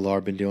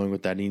Aguilar been dealing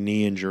with that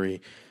knee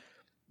injury.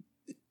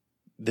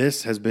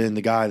 This has been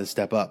the guy to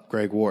step up,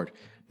 Greg Ward.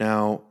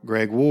 Now,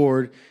 Greg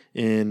Ward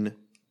in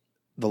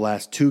the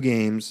last 2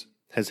 games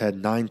has had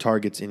 9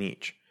 targets in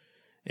each.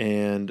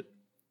 And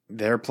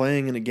they're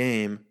playing in a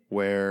game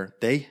where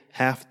they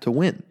have to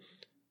win.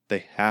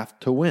 They have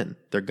to win.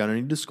 They're going to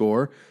need to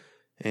score.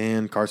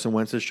 And Carson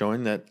Wentz is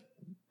showing that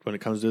when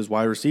it comes to his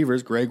wide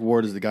receivers, Greg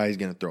Ward is the guy he's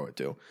going to throw it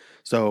to.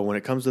 So when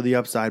it comes to the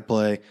upside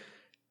play,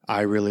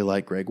 I really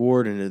like Greg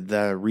Ward. And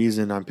the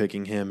reason I'm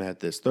picking him at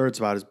this third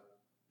spot is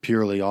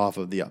purely off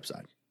of the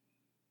upside.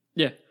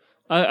 Yeah,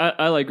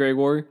 I like Greg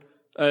Ward,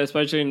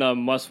 especially in a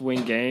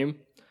must-win game.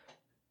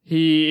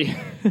 In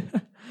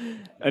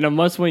a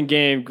must-win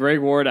game, Greg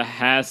Ward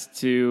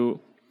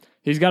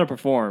he's got to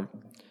perform.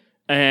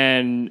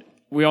 And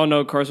we all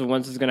know Carson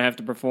Wentz is going to have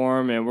to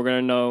perform, and we're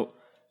going to know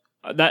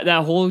that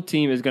whole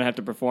team is going to have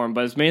to perform,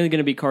 but it's mainly going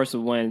to be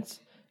Carson Wentz.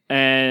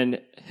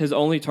 And his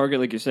only target,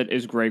 like you said,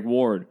 is Greg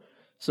Ward.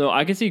 So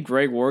I can see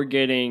Greg Ward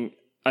getting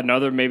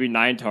another maybe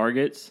 9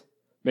 targets,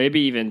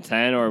 maybe even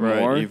 10 or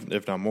more.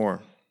 If not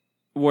more.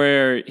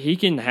 Where he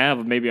can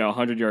have maybe a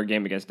 100-yard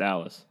game against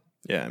Dallas.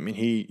 Yeah, I mean,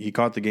 he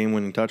caught the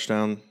game-winning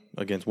touchdown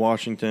against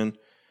Washington.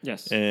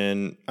 Yes.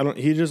 And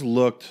he just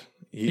looked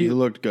he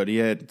looked good.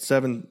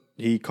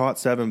 He caught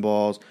 7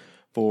 balls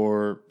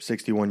for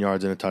 61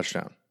 yards and a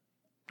touchdown.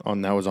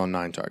 That was on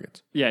 9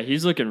 targets. Yeah,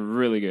 he's looking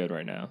really good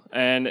right now.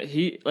 And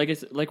he,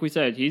 like we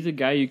said, he's a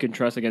guy you can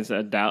trust against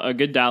a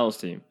good Dallas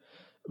team.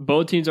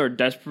 Both teams are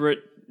desperate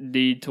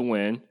need to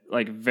win,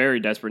 like very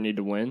desperate need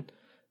to win.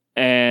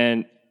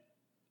 And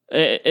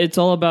it's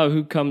all about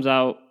who comes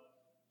out,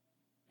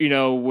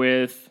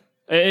 with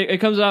it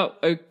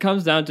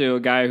comes down to a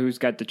guy who's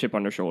got the chip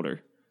on their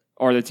shoulder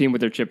or the team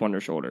with their chip on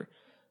their shoulder.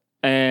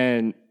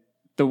 And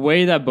the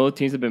way that both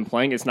teams have been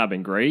playing, it's not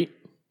been great.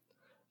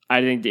 I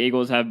think the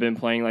Eagles have been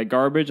playing like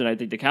garbage, and I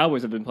think the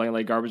Cowboys have been playing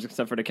like garbage,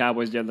 except for the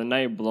Cowboys the other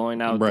night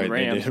blowing out the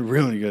Rams. They did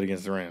really good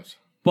against the Rams.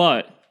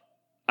 But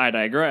I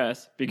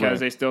digress because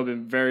they've still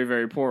been very,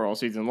 very poor all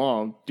season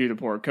long due to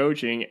poor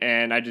coaching,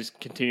 and I just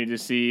continue to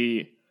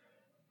see,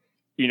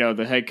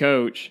 the head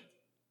coach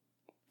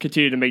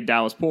continue to make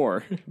Dallas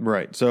poor.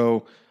 Right.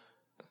 So,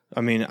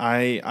 I mean,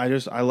 I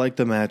like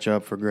the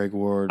matchup for Greg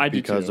Ward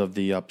because of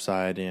the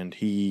upside, and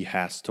he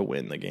has to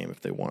win the game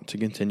if they want to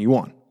continue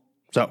on.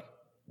 So,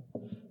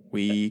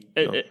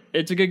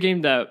 it's a good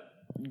game that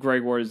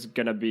Greg Ward is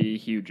going to be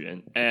huge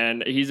in,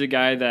 and he's a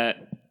guy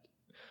that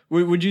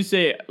would you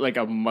say like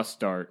a must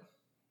start?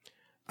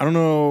 I don't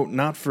know,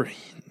 not for.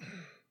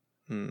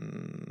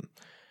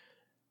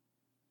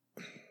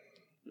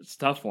 It's a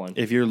tough one.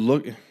 If you're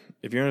in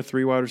a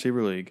 3 wide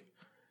receiver league,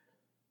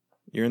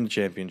 you're in the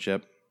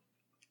championship,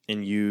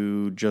 and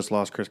you just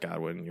lost Chris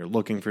Godwin, you're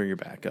looking for your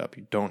backup.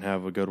 You don't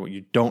have a good one.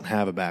 You don't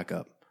have a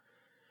backup.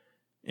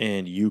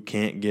 And you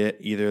can't get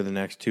either of the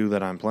next 2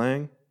 that I'm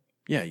playing,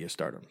 yeah, you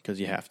start them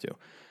because you have to.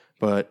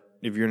 But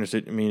if you're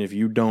if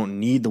you don't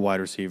need the wide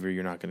receiver,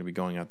 you're not going to be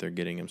going out there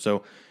getting him.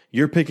 So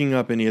you're picking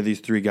up any of these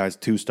 3 guys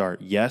to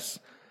start, yes.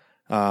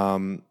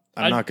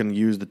 I'm not going to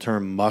use the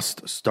term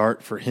must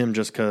start for him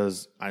just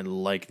because I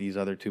like these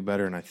other two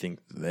better, and I think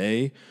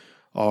they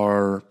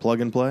are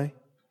plug and play.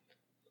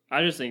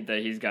 I just think that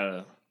he's got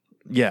a.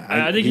 Yeah,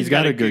 I think he's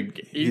got a good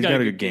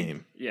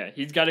game. Yeah,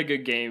 he's got a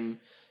good game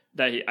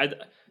that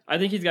I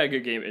think he's got a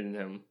good game in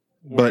him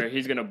where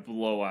he's going to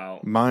blow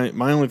out. My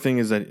only thing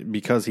is that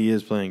because he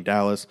is playing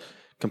Dallas,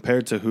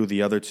 compared to who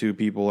the other two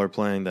people are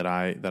playing that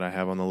I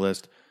have on the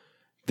list,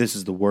 this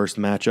is the worst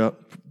matchup.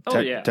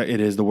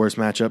 It is the worst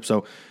matchup.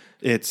 So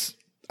that's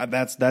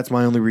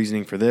my only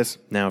reasoning for this.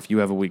 Now, if you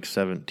have a Week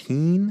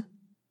 17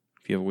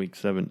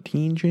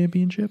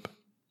 championship,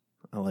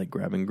 I like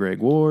grabbing Greg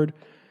Ward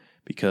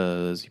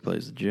because he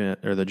plays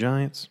the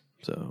Giants.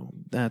 So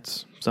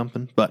that's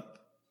something. But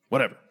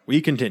whatever.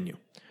 We continue.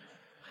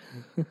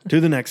 To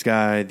the next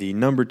guy, the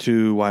number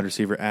 2 wide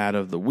receiver ad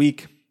of the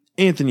week,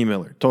 Anthony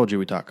Miller. Told you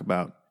we talk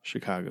about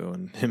Chicago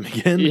and him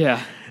again.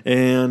 Yeah.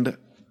 And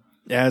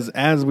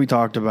as we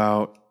talked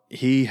about,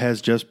 he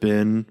has just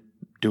been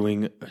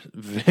doing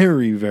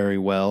very, very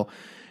well.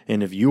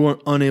 And if you are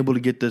unable to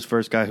get this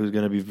first guy who's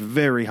going to be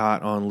very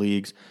hot on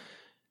leagues,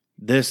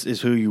 this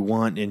is who you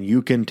want, and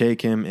you can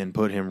take him and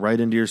put him right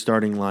into your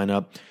starting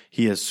lineup.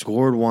 He has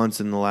scored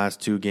once in the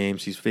last 2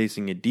 games. He's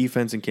facing a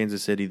defense in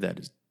Kansas City that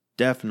is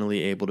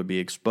definitely able to be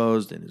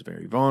exposed and is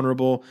very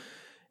vulnerable.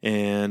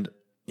 And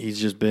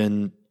he's just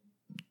been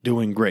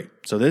doing great.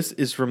 So this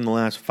is from the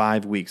last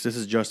 5 weeks. This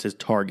is just his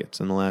targets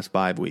in the last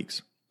 5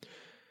 weeks.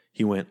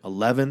 He went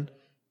 11,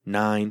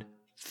 9,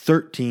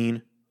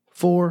 13,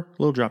 4,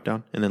 little drop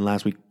down, and then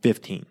last week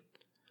 15.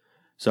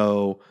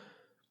 So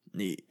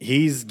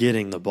he's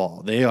getting the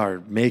ball. They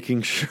are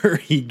making sure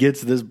he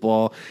gets this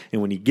ball,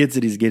 and when he gets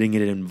it, he's getting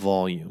it in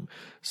volume.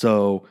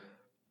 So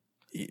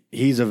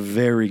he's a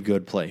very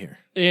good play here.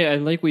 Yeah,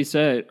 and like we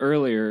said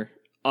earlier,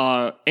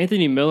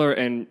 Anthony Miller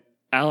and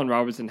Allen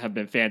Robinson have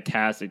been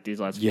fantastic these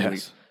last few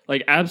weeks.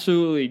 Like,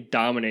 absolutely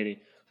dominating.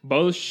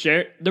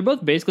 They're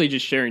both basically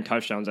just sharing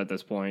touchdowns at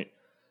this point.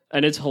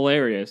 And it's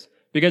hilarious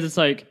because it's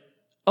like,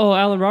 oh,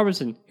 Allen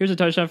Robinson, here's a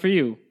touchdown for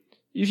you.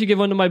 You should give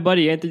one to my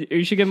buddy Anthony.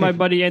 You should give my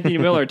buddy Anthony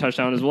Miller a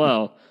touchdown as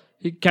well.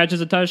 He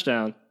catches a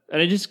touchdown.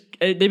 And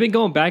they've been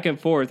going back and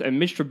forth. And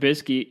Mitch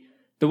Trubisky,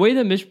 the way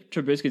that Mitch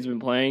Trubisky's been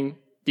playing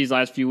these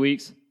last few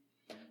weeks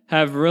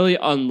have really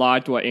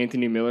unlocked what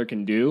Anthony Miller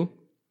can do.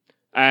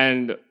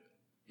 And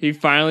he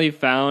finally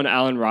found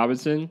Allen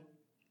Robinson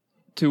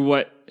to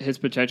what his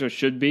potential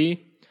should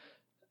be.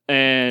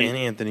 And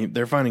Anthony,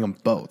 they're finding them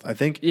both. I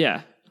think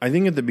at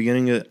the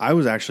beginning, I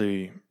was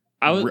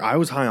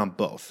high on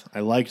both.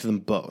 I liked them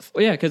both.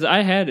 Well, yeah, because I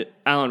had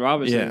Allen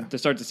Robinson to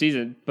start the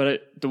season,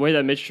 but the way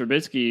that Mitch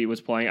Trubisky was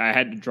playing, I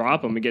had to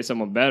drop him and get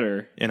someone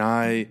better. And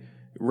I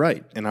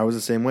was the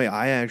same way.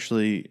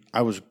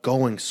 I was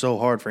going so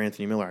hard for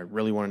Anthony Miller. I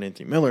really wanted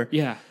Anthony Miller.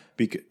 Yeah.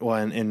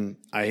 And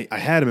I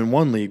had him in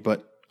one league,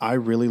 but I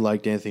really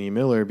liked Anthony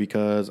Miller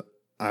because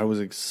I was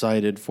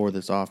excited for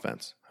this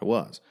offense. I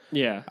was.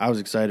 Yeah. I was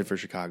excited for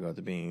Chicago at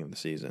the beginning of the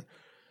season.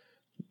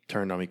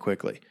 Turned on me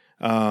quickly.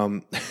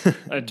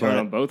 It turned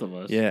on both of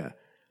us. Yeah.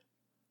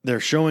 They're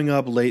showing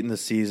up late in the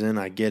season.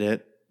 I get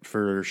it.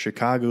 For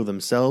Chicago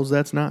themselves,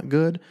 that's not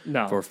good.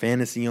 No. For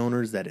fantasy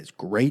owners, that is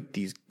great.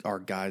 These are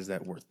guys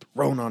that were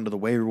thrown onto the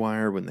waiver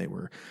wire when they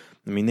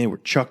were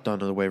chucked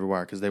onto the waiver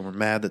wire because they were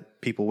mad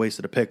that people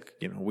wasted a pick.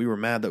 We were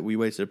mad that we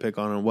wasted a pick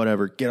on them,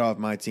 whatever. Get off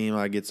my team.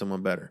 I get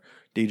someone better.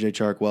 DJ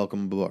Chark,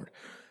 welcome aboard.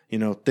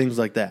 Things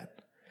like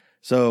that.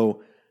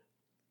 So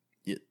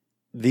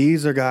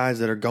these are guys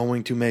that are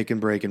going to make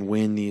and break and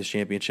win these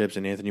championships,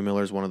 and Anthony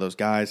Miller is one of those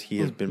guys. He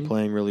has been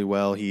playing really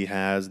well. He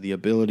has the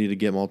ability to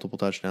get multiple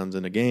touchdowns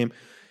in a game.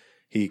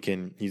 He's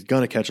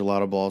going to catch a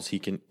lot of balls. He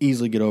can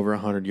easily get over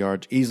 100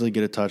 yards, easily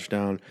get a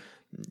touchdown.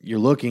 You're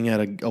looking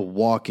at a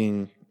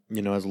walking,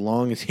 as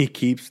long as he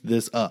keeps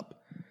this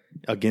up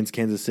against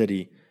Kansas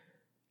City,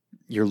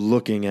 you're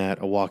looking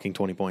at a walking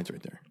 20 points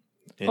right there.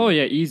 And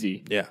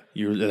easy. Yeah,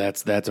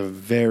 that's a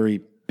very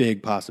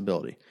big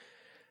possibility.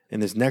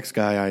 And this next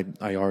guy,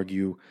 I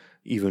argue,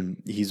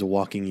 he's a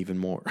walking even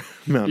more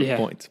amount of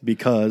points.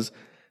 Because,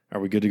 are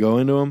we good to go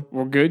into him?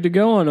 We're good to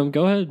go on him.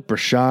 Go ahead.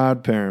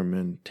 Brashad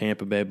Perriman,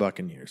 Tampa Bay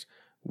Buccaneers.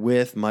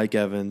 With Mike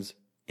Evans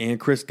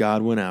and Chris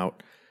Godwin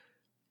out,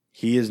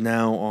 he is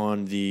now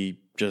on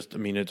it's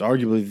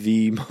arguably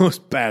the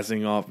most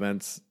passing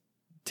offense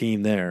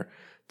team there.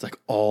 It's like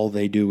all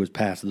they do is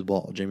pass the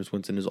ball. Jameis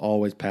Winston is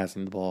always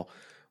passing the ball,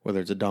 whether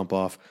it's a dump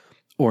off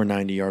or a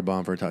 90-yard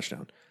bomb for a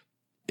touchdown.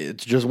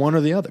 It's just one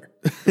or the other.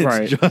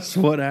 It's just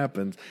what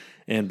happens.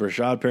 And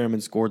Brashad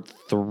Perriman scored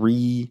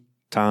 3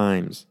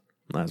 times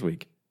last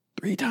week.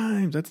 3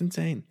 times. That's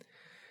insane.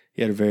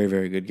 He had a very,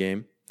 very good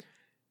game.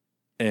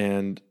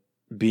 And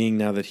being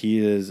now that he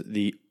is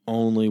the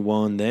only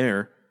one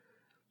there,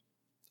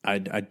 I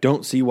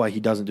don't see why he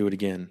doesn't do it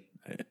again.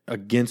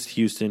 Against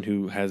Houston,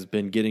 who has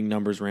been getting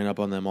numbers ran up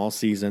on them all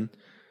season.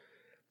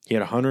 He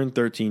had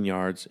 113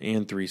 yards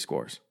and 3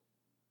 scores.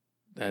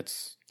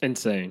 That's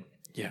insane.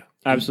 Yeah.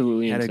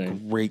 Absolutely insane. Had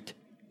a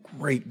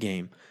great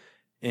game.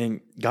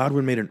 And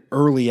Godwin made an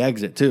early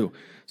exit, too.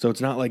 So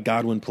it's not like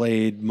Godwin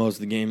played most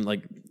of the game.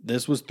 Like,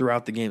 this was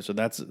throughout the game. So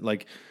that's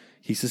like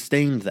he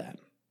sustained that.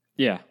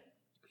 Yeah.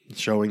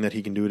 Showing that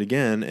he can do it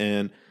again.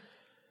 And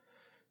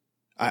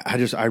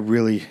I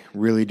really,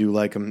 really do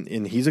like him.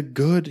 And he's a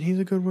good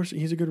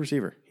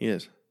receiver. He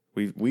is.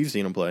 We've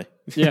seen him play.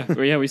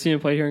 We've seen him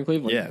play here in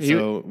Cleveland. Yeah,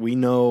 so we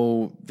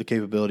know the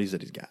capabilities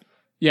that he's got.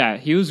 Yeah,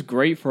 he was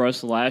great for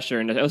us last year,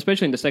 and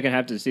especially in the second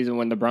half of the season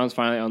when the Browns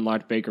finally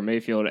unlocked Baker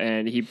Mayfield,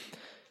 and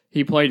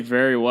he played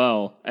very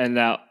well in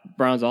that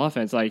Browns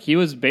offense. Like he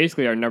was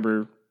basically our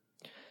number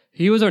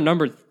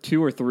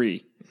 2 or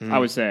 3, I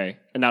would say,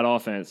 in that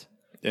offense.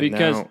 And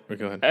because now,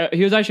 go ahead.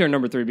 He was actually our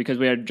number 3 because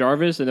we had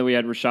Jarvis and then we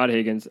had Rashad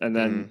Higgins and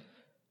then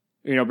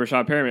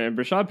Brashad Perriman, and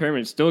Brashad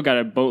Perriman still got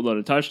a boatload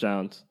of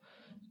touchdowns.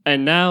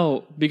 And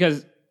now,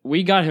 because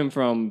we got him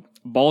from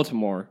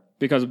Baltimore,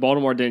 because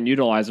Baltimore didn't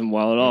utilize him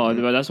well at all,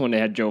 but that's when they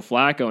had Joe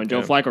Flacco, and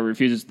Joe Flacco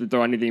refuses to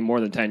throw anything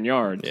more than 10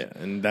 yards. Yeah,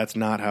 and that's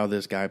not how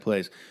this guy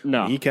plays.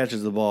 No. When he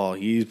catches the ball,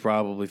 he's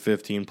probably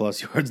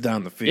 15-plus yards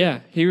down the field. Yeah,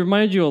 he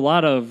reminded you a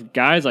lot of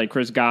guys like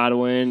Chris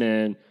Godwin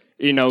and,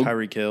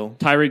 Tyreek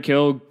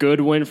Hill,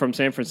 Goodwin from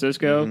San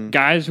Francisco,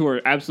 guys who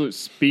are absolute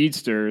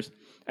speedsters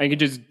and can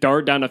just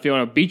dart down the field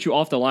and beat you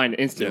off the line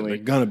instantly. Yeah,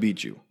 they're going to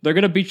beat you. They're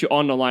going to beat you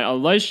on the line.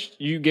 Unless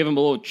you give them a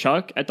little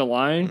chuck at the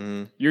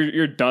line,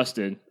 you're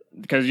dusted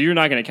because you're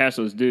not going to catch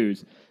those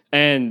dudes.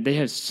 And they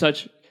have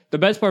the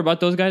best part about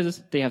those guys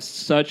is they have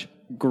such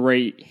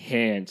great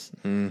hands.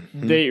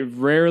 They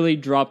rarely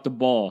drop the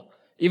ball.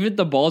 Even if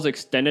the ball's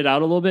extended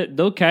out a little bit,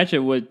 they'll catch it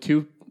with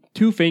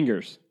two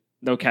fingers.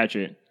 They'll catch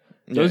it.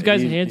 Those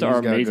guys' hands are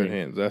amazing. He's got good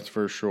hands, that's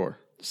for sure.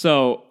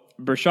 So,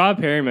 Brashad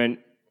Perriman,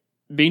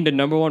 being the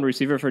number 1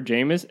 receiver for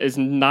Jameis, is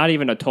not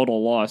even a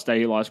total loss that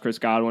he lost Chris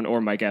Godwin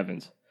or Mike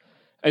Evans.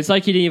 It's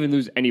like he didn't even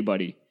lose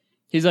anybody.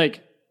 He's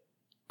like,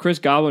 Chris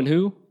Godwin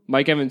who?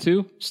 Mike Evans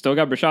who? Still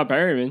got Brashad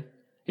Perriman.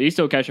 He's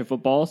still catching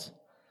footballs.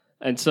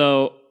 And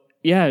so,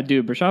 yeah,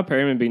 dude, Brashad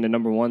Perriman being the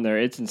number 1 there,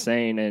 it's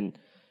insane. And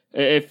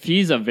if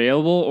he's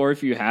available or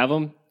if you have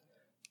him,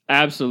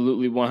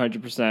 absolutely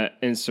 100%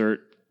 insert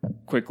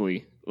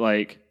quickly.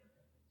 Like,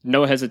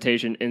 no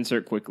hesitation,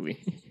 insert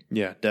quickly.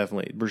 Yeah,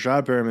 definitely.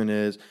 Brashad Perriman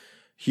is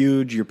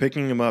huge. You're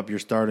picking him up. You're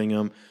starting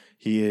him.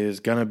 He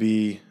is going to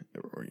be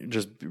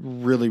just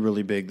really,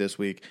 really big this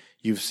week.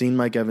 You've seen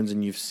Mike Evans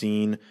and you've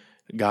seen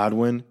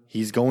Godwin.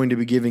 He's going to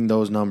be giving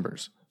those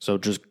numbers. So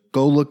just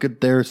go look at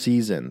their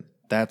season.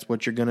 That's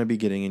what you're going to be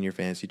getting in your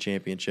fantasy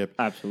championship.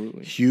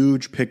 Absolutely.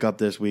 Huge pickup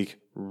this week.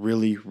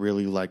 Really,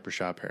 really like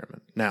Brashad Perriman.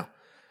 Now,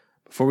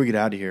 before we get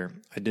out of here,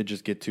 I did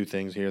just get 2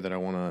 things here that I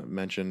want to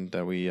mention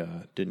that we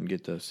didn't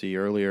get to see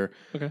earlier.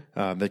 Okay.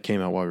 That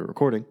came out while we were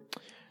recording.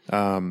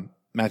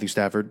 Matthew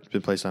Stafford has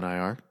been placed on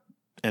IR,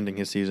 ending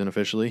his season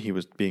officially. He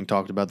was being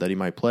talked about that he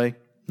might play,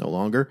 no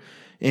longer.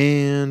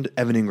 And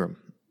Evan Ingram,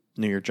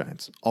 New York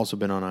Giants, also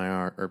been on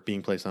IR or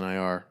being placed on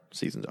IR.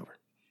 Season's over.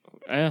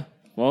 Yeah.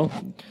 Well,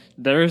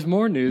 there's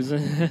more news.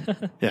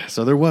 Yeah,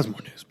 so there was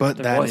more news, but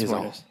that is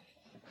all. News.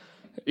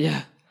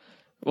 Yeah.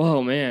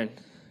 Whoa, man.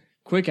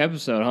 Quick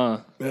episode, huh?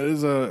 It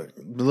is a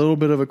little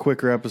bit of a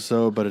quicker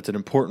episode, but it's an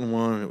important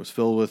one. It was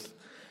filled with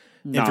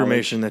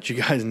information that you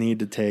guys need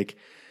to take.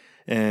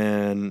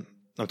 And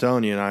I'm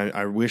telling you, and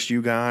I wish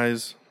you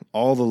guys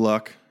all the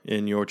luck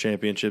in your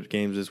championship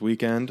games this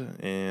weekend.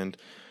 And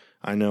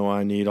I know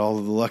I need all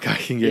of the luck I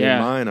can get in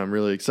mine. I'm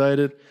really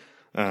excited.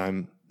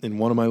 In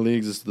one of my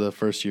leagues, this is the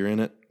first year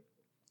in it.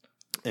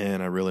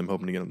 And I really am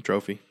hoping to get a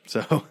trophy.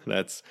 So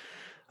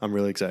I'm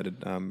really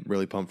excited. I'm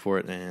really pumped for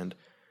it. And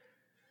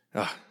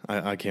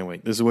I can't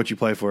wait. This is what you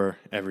play for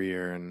every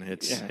year, and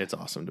it's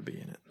awesome to be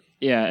in it.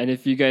 Yeah, and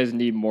if you guys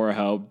need more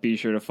help, be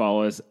sure to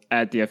follow us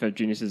at the FF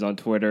Geniuses on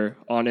Twitter,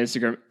 on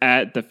Instagram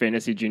at the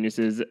Fantasy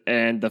Geniuses,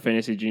 and the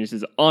Fantasy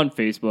Geniuses on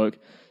Facebook.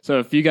 So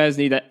if you guys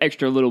need that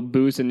extra little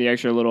boost and the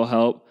extra little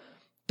help,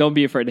 don't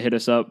be afraid to hit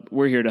us up.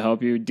 We're here to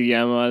help you.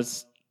 DM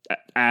us,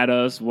 add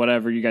us,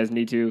 whatever you guys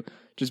need to.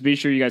 Just be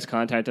sure you guys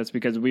contact us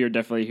because we are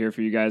definitely here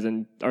for you guys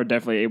and are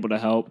definitely able to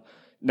help.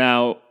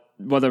 Now,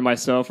 whether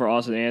myself or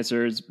Austin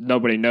answers,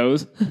 nobody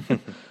knows.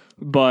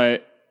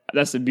 But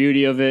that's the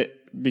beauty of it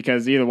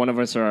because either one of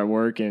us are at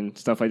work and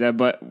stuff like that.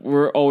 But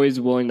we're always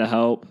willing to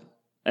help.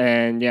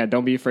 And, yeah,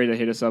 don't be afraid to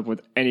hit us up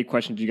with any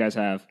questions you guys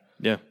have.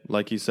 Yeah,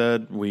 like you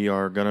said, we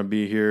are going to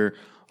be here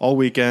all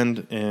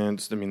weekend.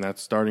 And, I mean,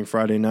 that's starting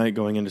Friday night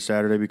going into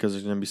Saturday because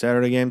there's going to be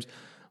Saturday games.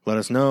 Let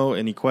us know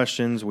any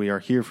questions. We are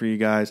here for you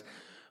guys.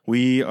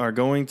 We are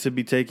going to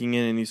be taking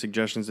in any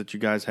suggestions that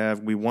you guys have.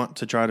 We want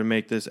to try to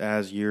make this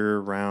as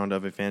year-round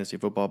of a fantasy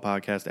football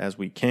podcast as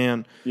we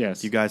can.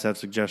 Yes. You guys have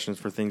suggestions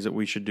for things that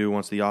we should do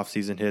once the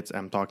off-season hits.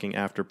 I'm talking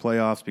after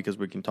playoffs because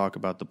we can talk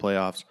about the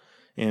playoffs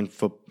and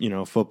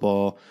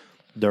football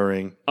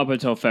during. Up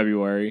until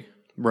February.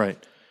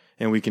 Right.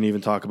 And we can even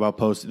talk about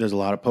there's a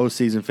lot of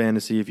postseason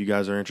fantasy. If you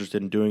guys are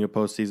interested in doing a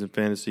postseason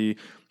fantasy,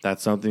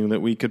 that's something that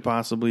we could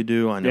possibly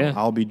do. I know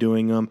I'll be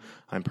doing them.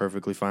 I'm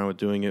perfectly fine with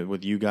doing it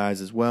with you guys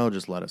as well.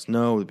 Just let us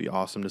know. It would be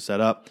awesome to set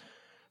up.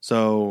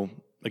 So,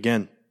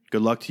 again,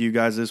 good luck to you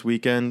guys this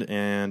weekend.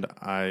 And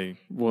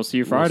we'll see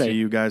you Friday. We'll see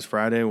you guys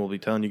Friday. We'll be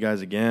telling you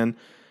guys again.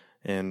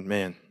 And,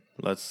 man,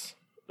 let's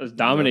Let's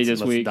dominate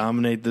this week.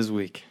 Dominate this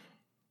week.